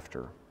were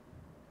after.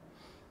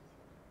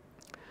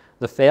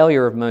 The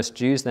failure of most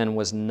Jews then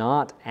was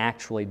not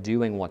actually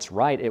doing what's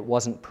right. It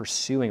wasn't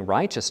pursuing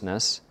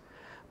righteousness,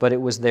 but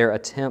it was their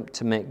attempt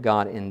to make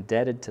God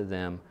indebted to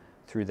them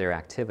through their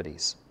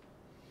activities.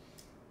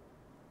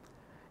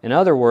 In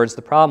other words,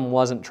 the problem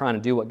wasn't trying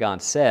to do what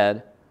God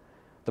said.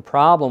 The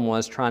problem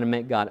was trying to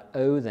make God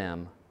owe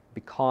them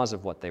because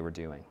of what they were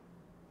doing.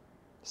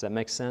 Does that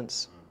make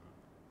sense?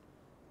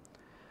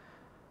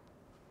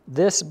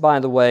 This, by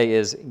the way,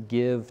 is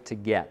give to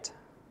get,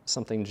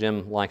 something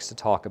Jim likes to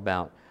talk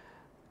about.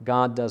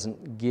 God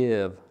doesn't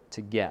give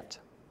to get,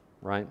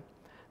 right?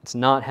 It's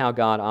not how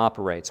God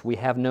operates. We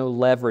have no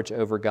leverage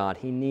over God.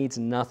 He needs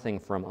nothing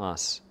from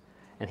us,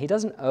 and He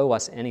doesn't owe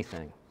us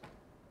anything.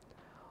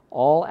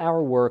 All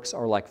our works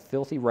are like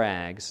filthy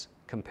rags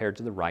compared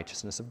to the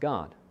righteousness of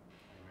God.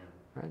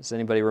 Right? Does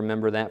anybody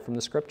remember that from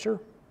the Scripture?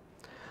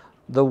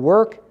 The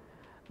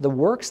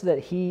works that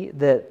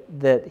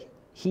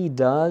he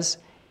does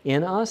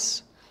in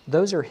us,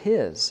 those are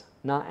His,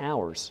 not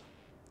ours.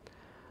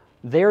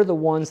 They're the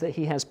ones that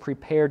He has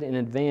prepared in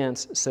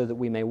advance so that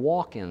we may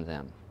walk in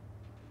them.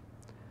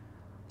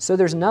 So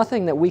there's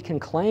nothing that we can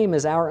claim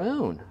as our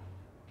own.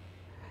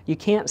 You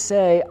can't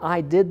say,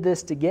 I did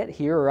this to get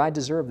here, or I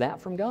deserve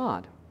that from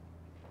God.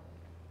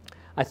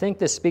 I think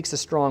this speaks a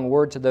strong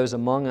word to those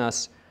among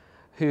us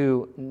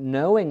who,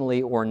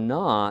 knowingly or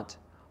not,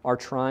 are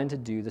trying to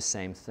do the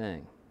same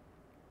thing.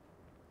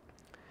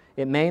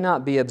 It may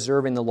not be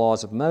observing the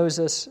laws of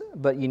Moses,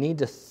 but you need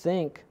to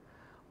think,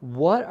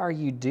 what are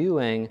you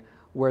doing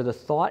where the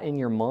thought in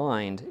your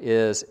mind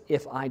is,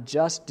 if I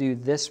just do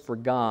this for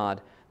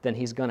God, then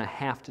He's going to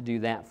have to do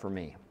that for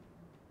me?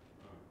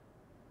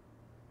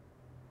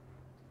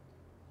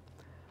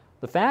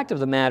 The fact of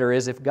the matter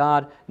is, if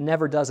God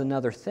never does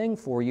another thing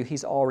for you,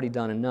 He's already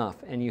done enough,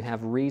 and you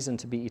have reason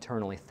to be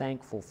eternally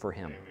thankful for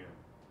Him. Amen.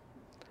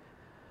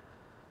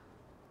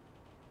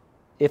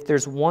 If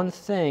there's one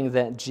thing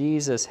that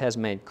Jesus has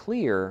made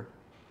clear,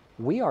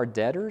 we are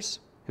debtors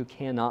who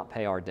cannot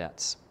pay our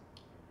debts.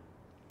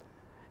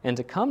 And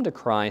to come to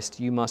Christ,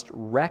 you must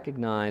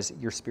recognize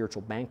your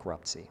spiritual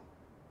bankruptcy,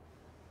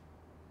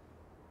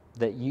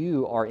 that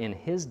you are in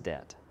His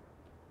debt,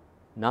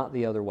 not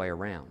the other way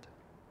around.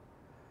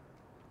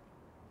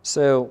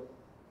 So,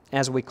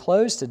 as we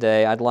close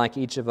today, I'd like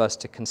each of us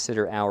to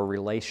consider our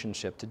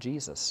relationship to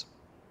Jesus.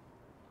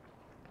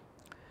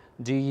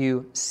 Do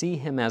you see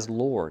Him as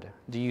Lord?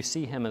 Do you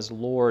see Him as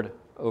Lord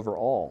over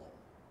all?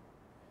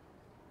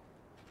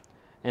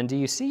 And do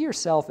you see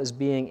yourself as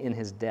being in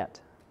His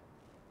debt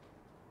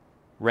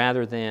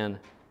rather than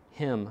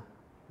Him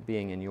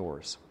being in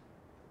yours?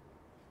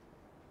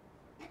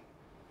 All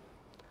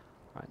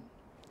right.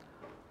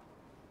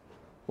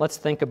 Let's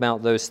think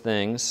about those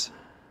things.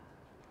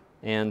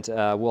 And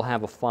we'll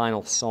have a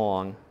final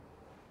song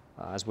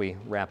as we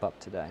wrap up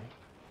today.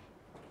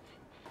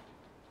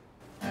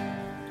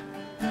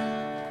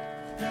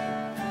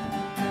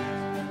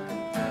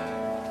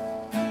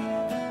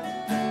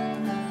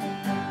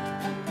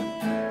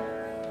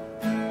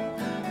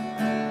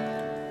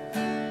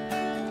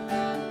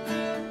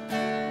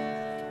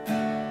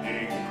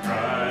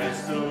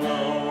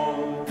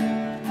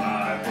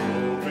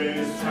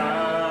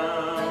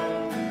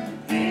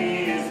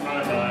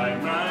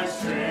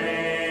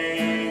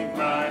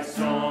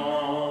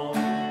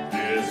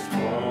 This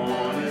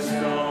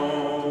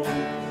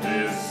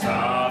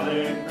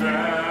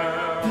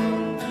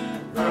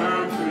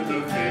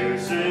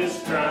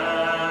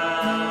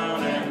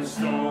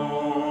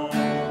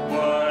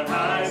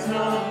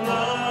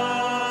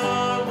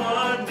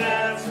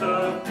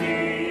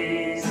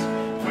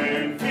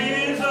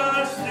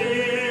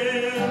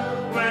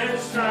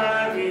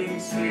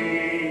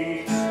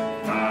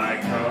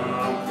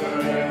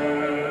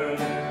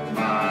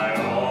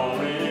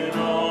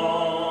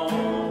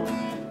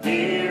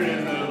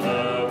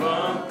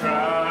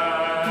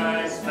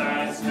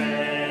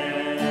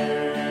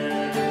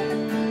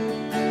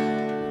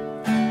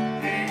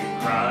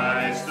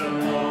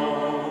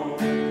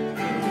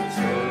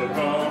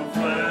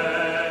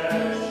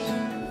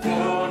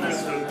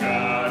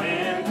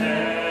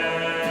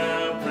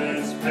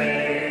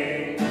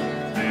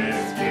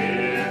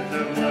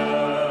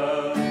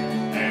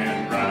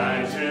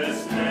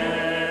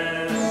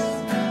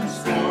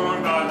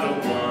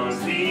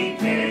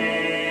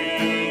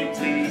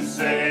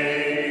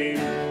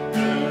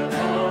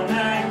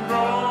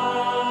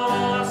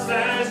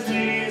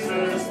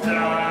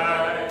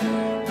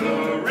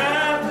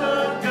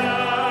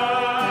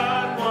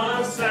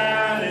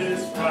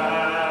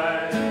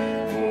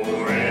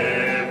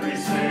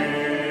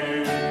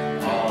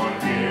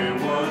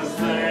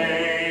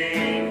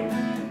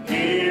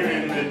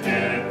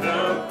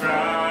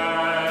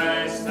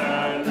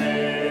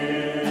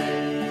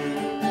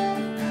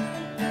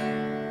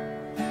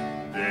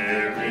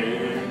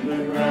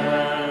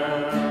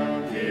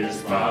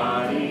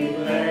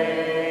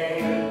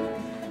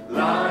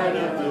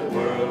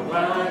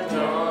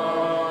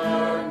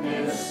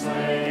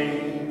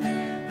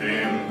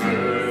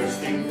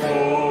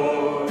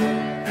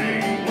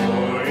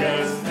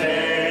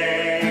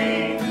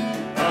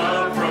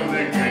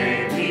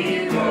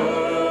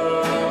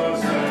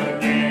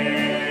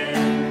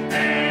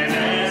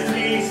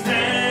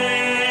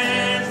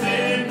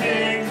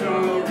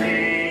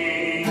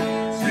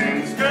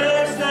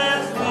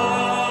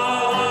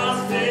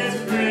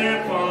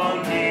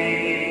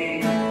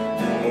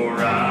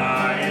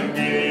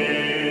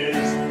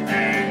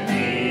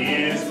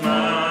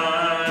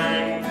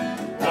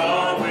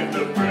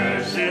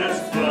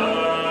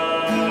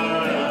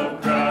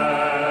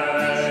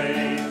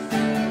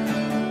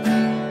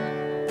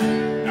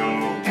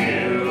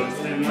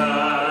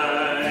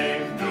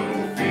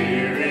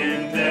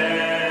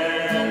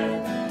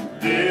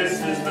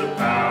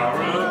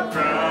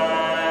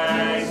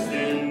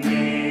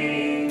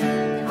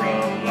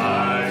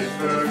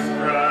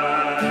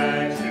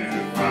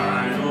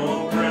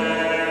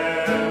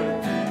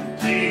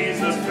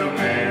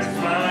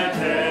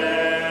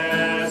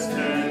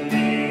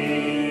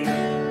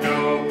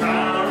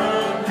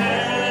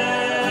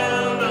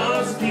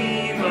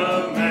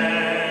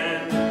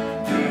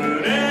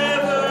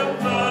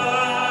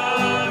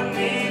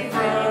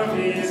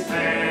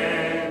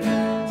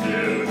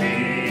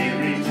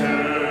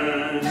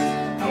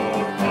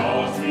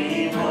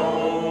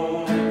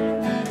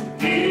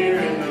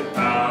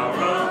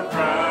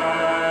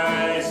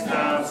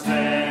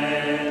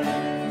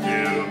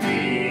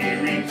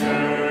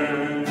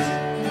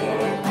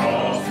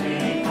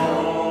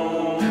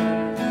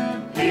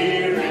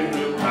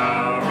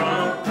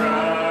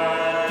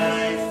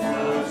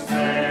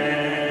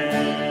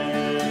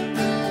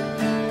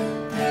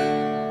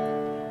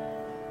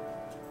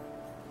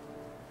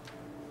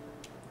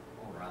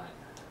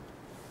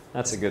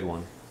That's a good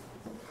one.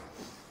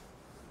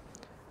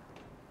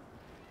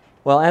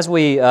 Well, as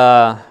we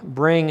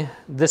bring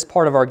this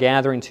part of our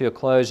gathering to a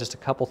close, just a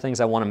couple things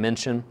I want to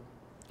mention.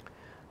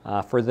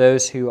 For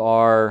those who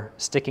are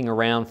sticking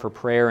around for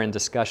prayer and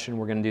discussion,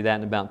 we're going to do that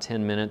in about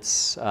 10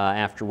 minutes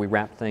after we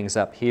wrap things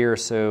up here.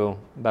 So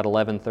about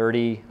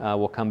 11:30,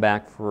 we'll come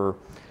back for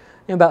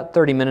about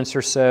 30 minutes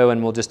or so,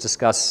 and we'll just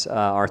discuss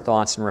our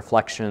thoughts and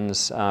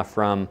reflections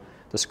from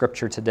the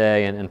Scripture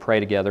today and pray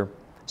together.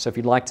 So if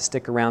you'd like to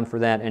stick around for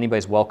that,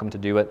 anybody's welcome to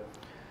do it.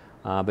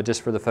 But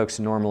just for the folks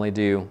who normally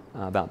do,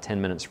 about 10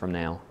 minutes from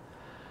now.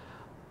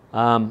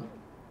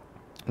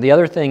 The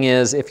other thing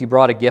is, if you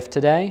brought a gift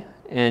today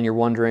and you're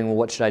wondering, well,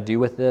 what should I do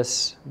with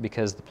this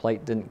because the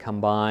plate didn't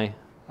come by,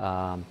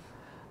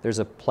 there's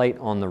a plate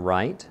on the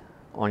right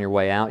on your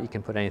way out. You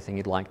can put anything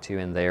you'd like to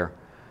in there.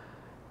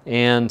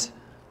 And,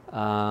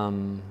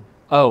 and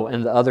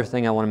the other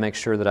thing I want to make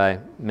sure that I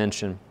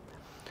mention.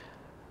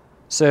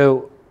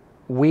 So,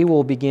 we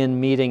will begin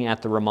meeting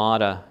at the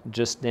Ramada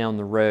just down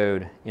the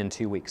road in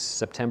 2 weeks.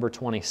 September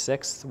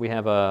 26th, we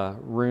have a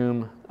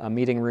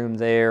meeting room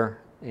there,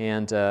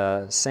 and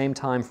same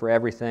time for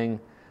everything,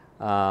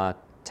 10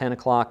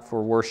 o'clock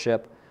for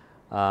worship,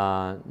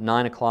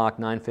 9 o'clock,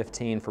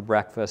 9:15 for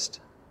breakfast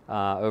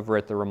over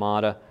at the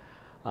Ramada.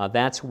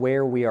 That's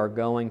where we are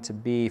going to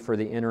be for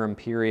the interim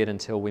period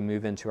until we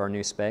move into our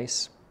new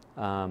space.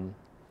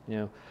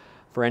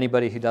 For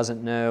anybody who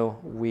doesn't know,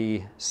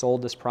 we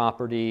sold this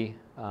property.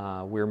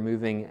 We're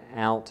moving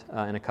out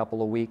in a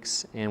couple of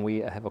weeks, and we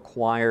have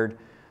acquired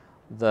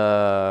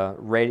the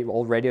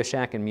old Radio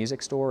Shack and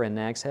Music Store in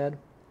Nags Head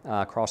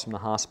across from the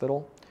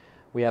hospital.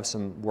 We have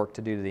some work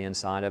to do to the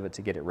inside of it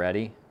to get it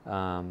ready,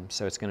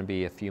 so it's going to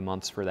be a few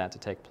months for that to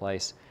take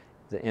place.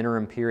 The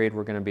interim period,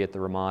 we're going to be at the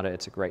Ramada.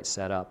 It's a great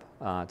setup.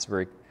 It's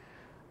very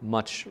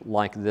much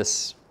like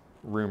this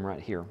room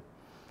right here.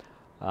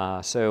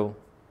 So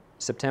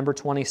September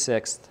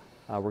 26th,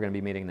 we're going to be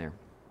meeting there.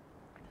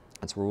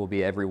 That's where we'll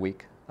be every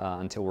week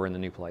until we're in the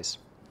new place.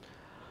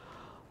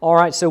 All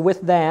right, so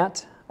with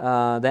that,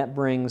 that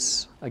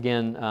brings,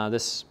 again,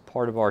 this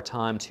part of our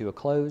time to a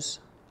close.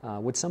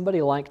 Would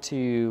somebody like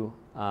to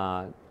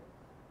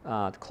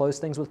close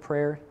things with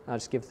prayer?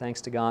 Just give thanks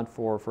to God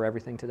for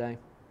everything today.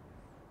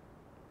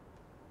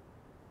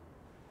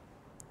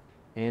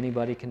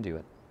 Anybody can do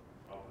it.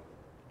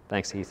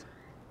 Thanks, Heath.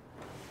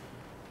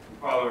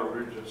 Father,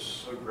 we're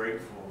just so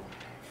grateful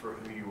for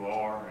who you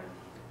are and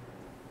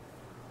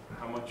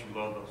how much you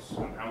love us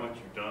and how much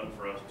you've done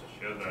for us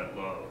to show that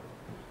love.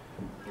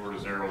 Lord,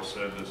 as Errol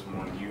said this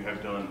morning, you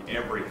have done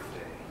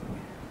everything,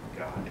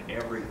 God,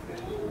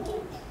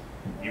 everything.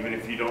 Even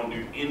if you don't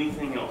do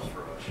anything else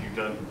for us, you've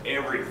done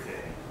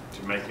everything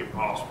to make it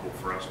possible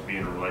for us to be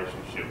in a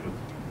relationship with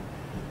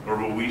you. Lord,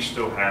 but we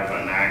still have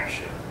an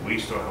action. We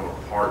still have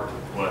a part to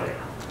play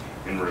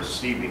in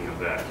receiving of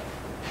that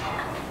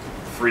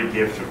free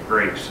gift of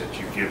grace that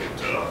you've given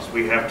to us.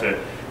 We have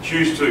to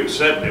choose to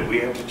accept it. We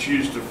have to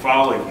choose to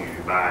follow you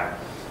by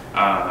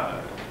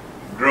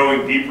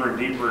growing deeper and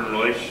deeper in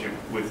relationship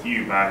with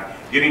you, by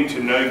getting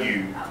to know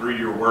you through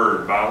your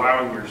word, by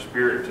allowing your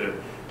Spirit to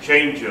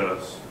change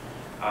us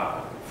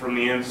from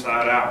the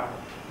inside out.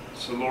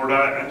 So Lord,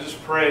 I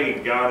just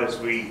pray, God, as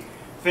we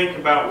think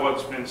about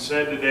what's been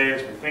said today,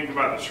 as we think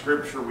about the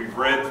scripture we've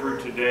read through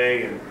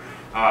today, and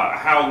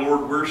how,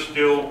 Lord, we're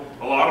still,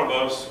 a lot of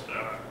us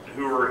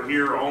who are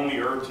here on the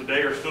earth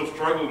today are still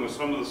struggling with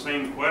some of the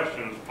same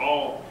questions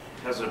Paul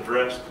has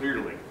addressed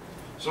clearly.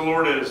 So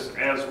Lord,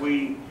 as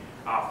we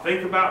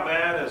think about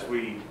that, as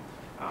we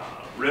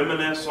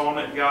reminisce on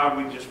it, God,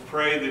 we just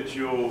pray that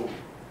you'll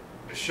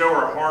show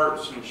our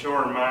hearts and show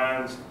our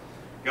minds,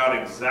 God,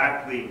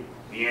 exactly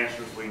the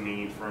answers we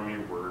need from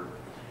your word.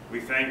 We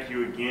thank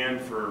you again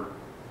for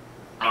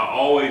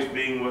always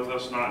being with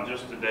us, not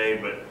just today,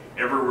 but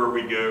everywhere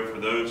we go. For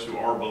those who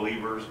are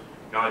believers,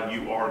 God,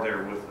 you are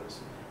there with us.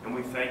 And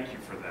we thank you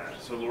for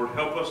that. So, Lord,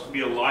 help us to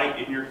be a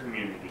light in your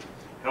community.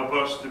 Help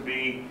us to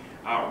be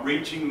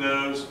reaching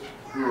those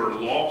who are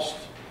lost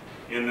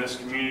in this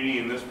community,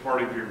 in this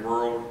part of your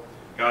world.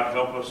 God,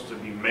 help us to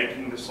be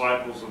making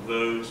disciples of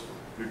those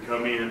who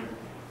come in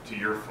to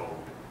your fold.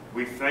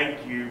 We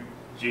thank you,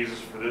 Jesus,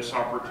 for this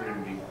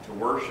opportunity to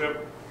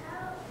worship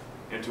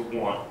and to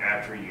want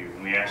after you.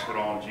 And we ask it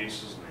all in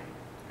Jesus' name.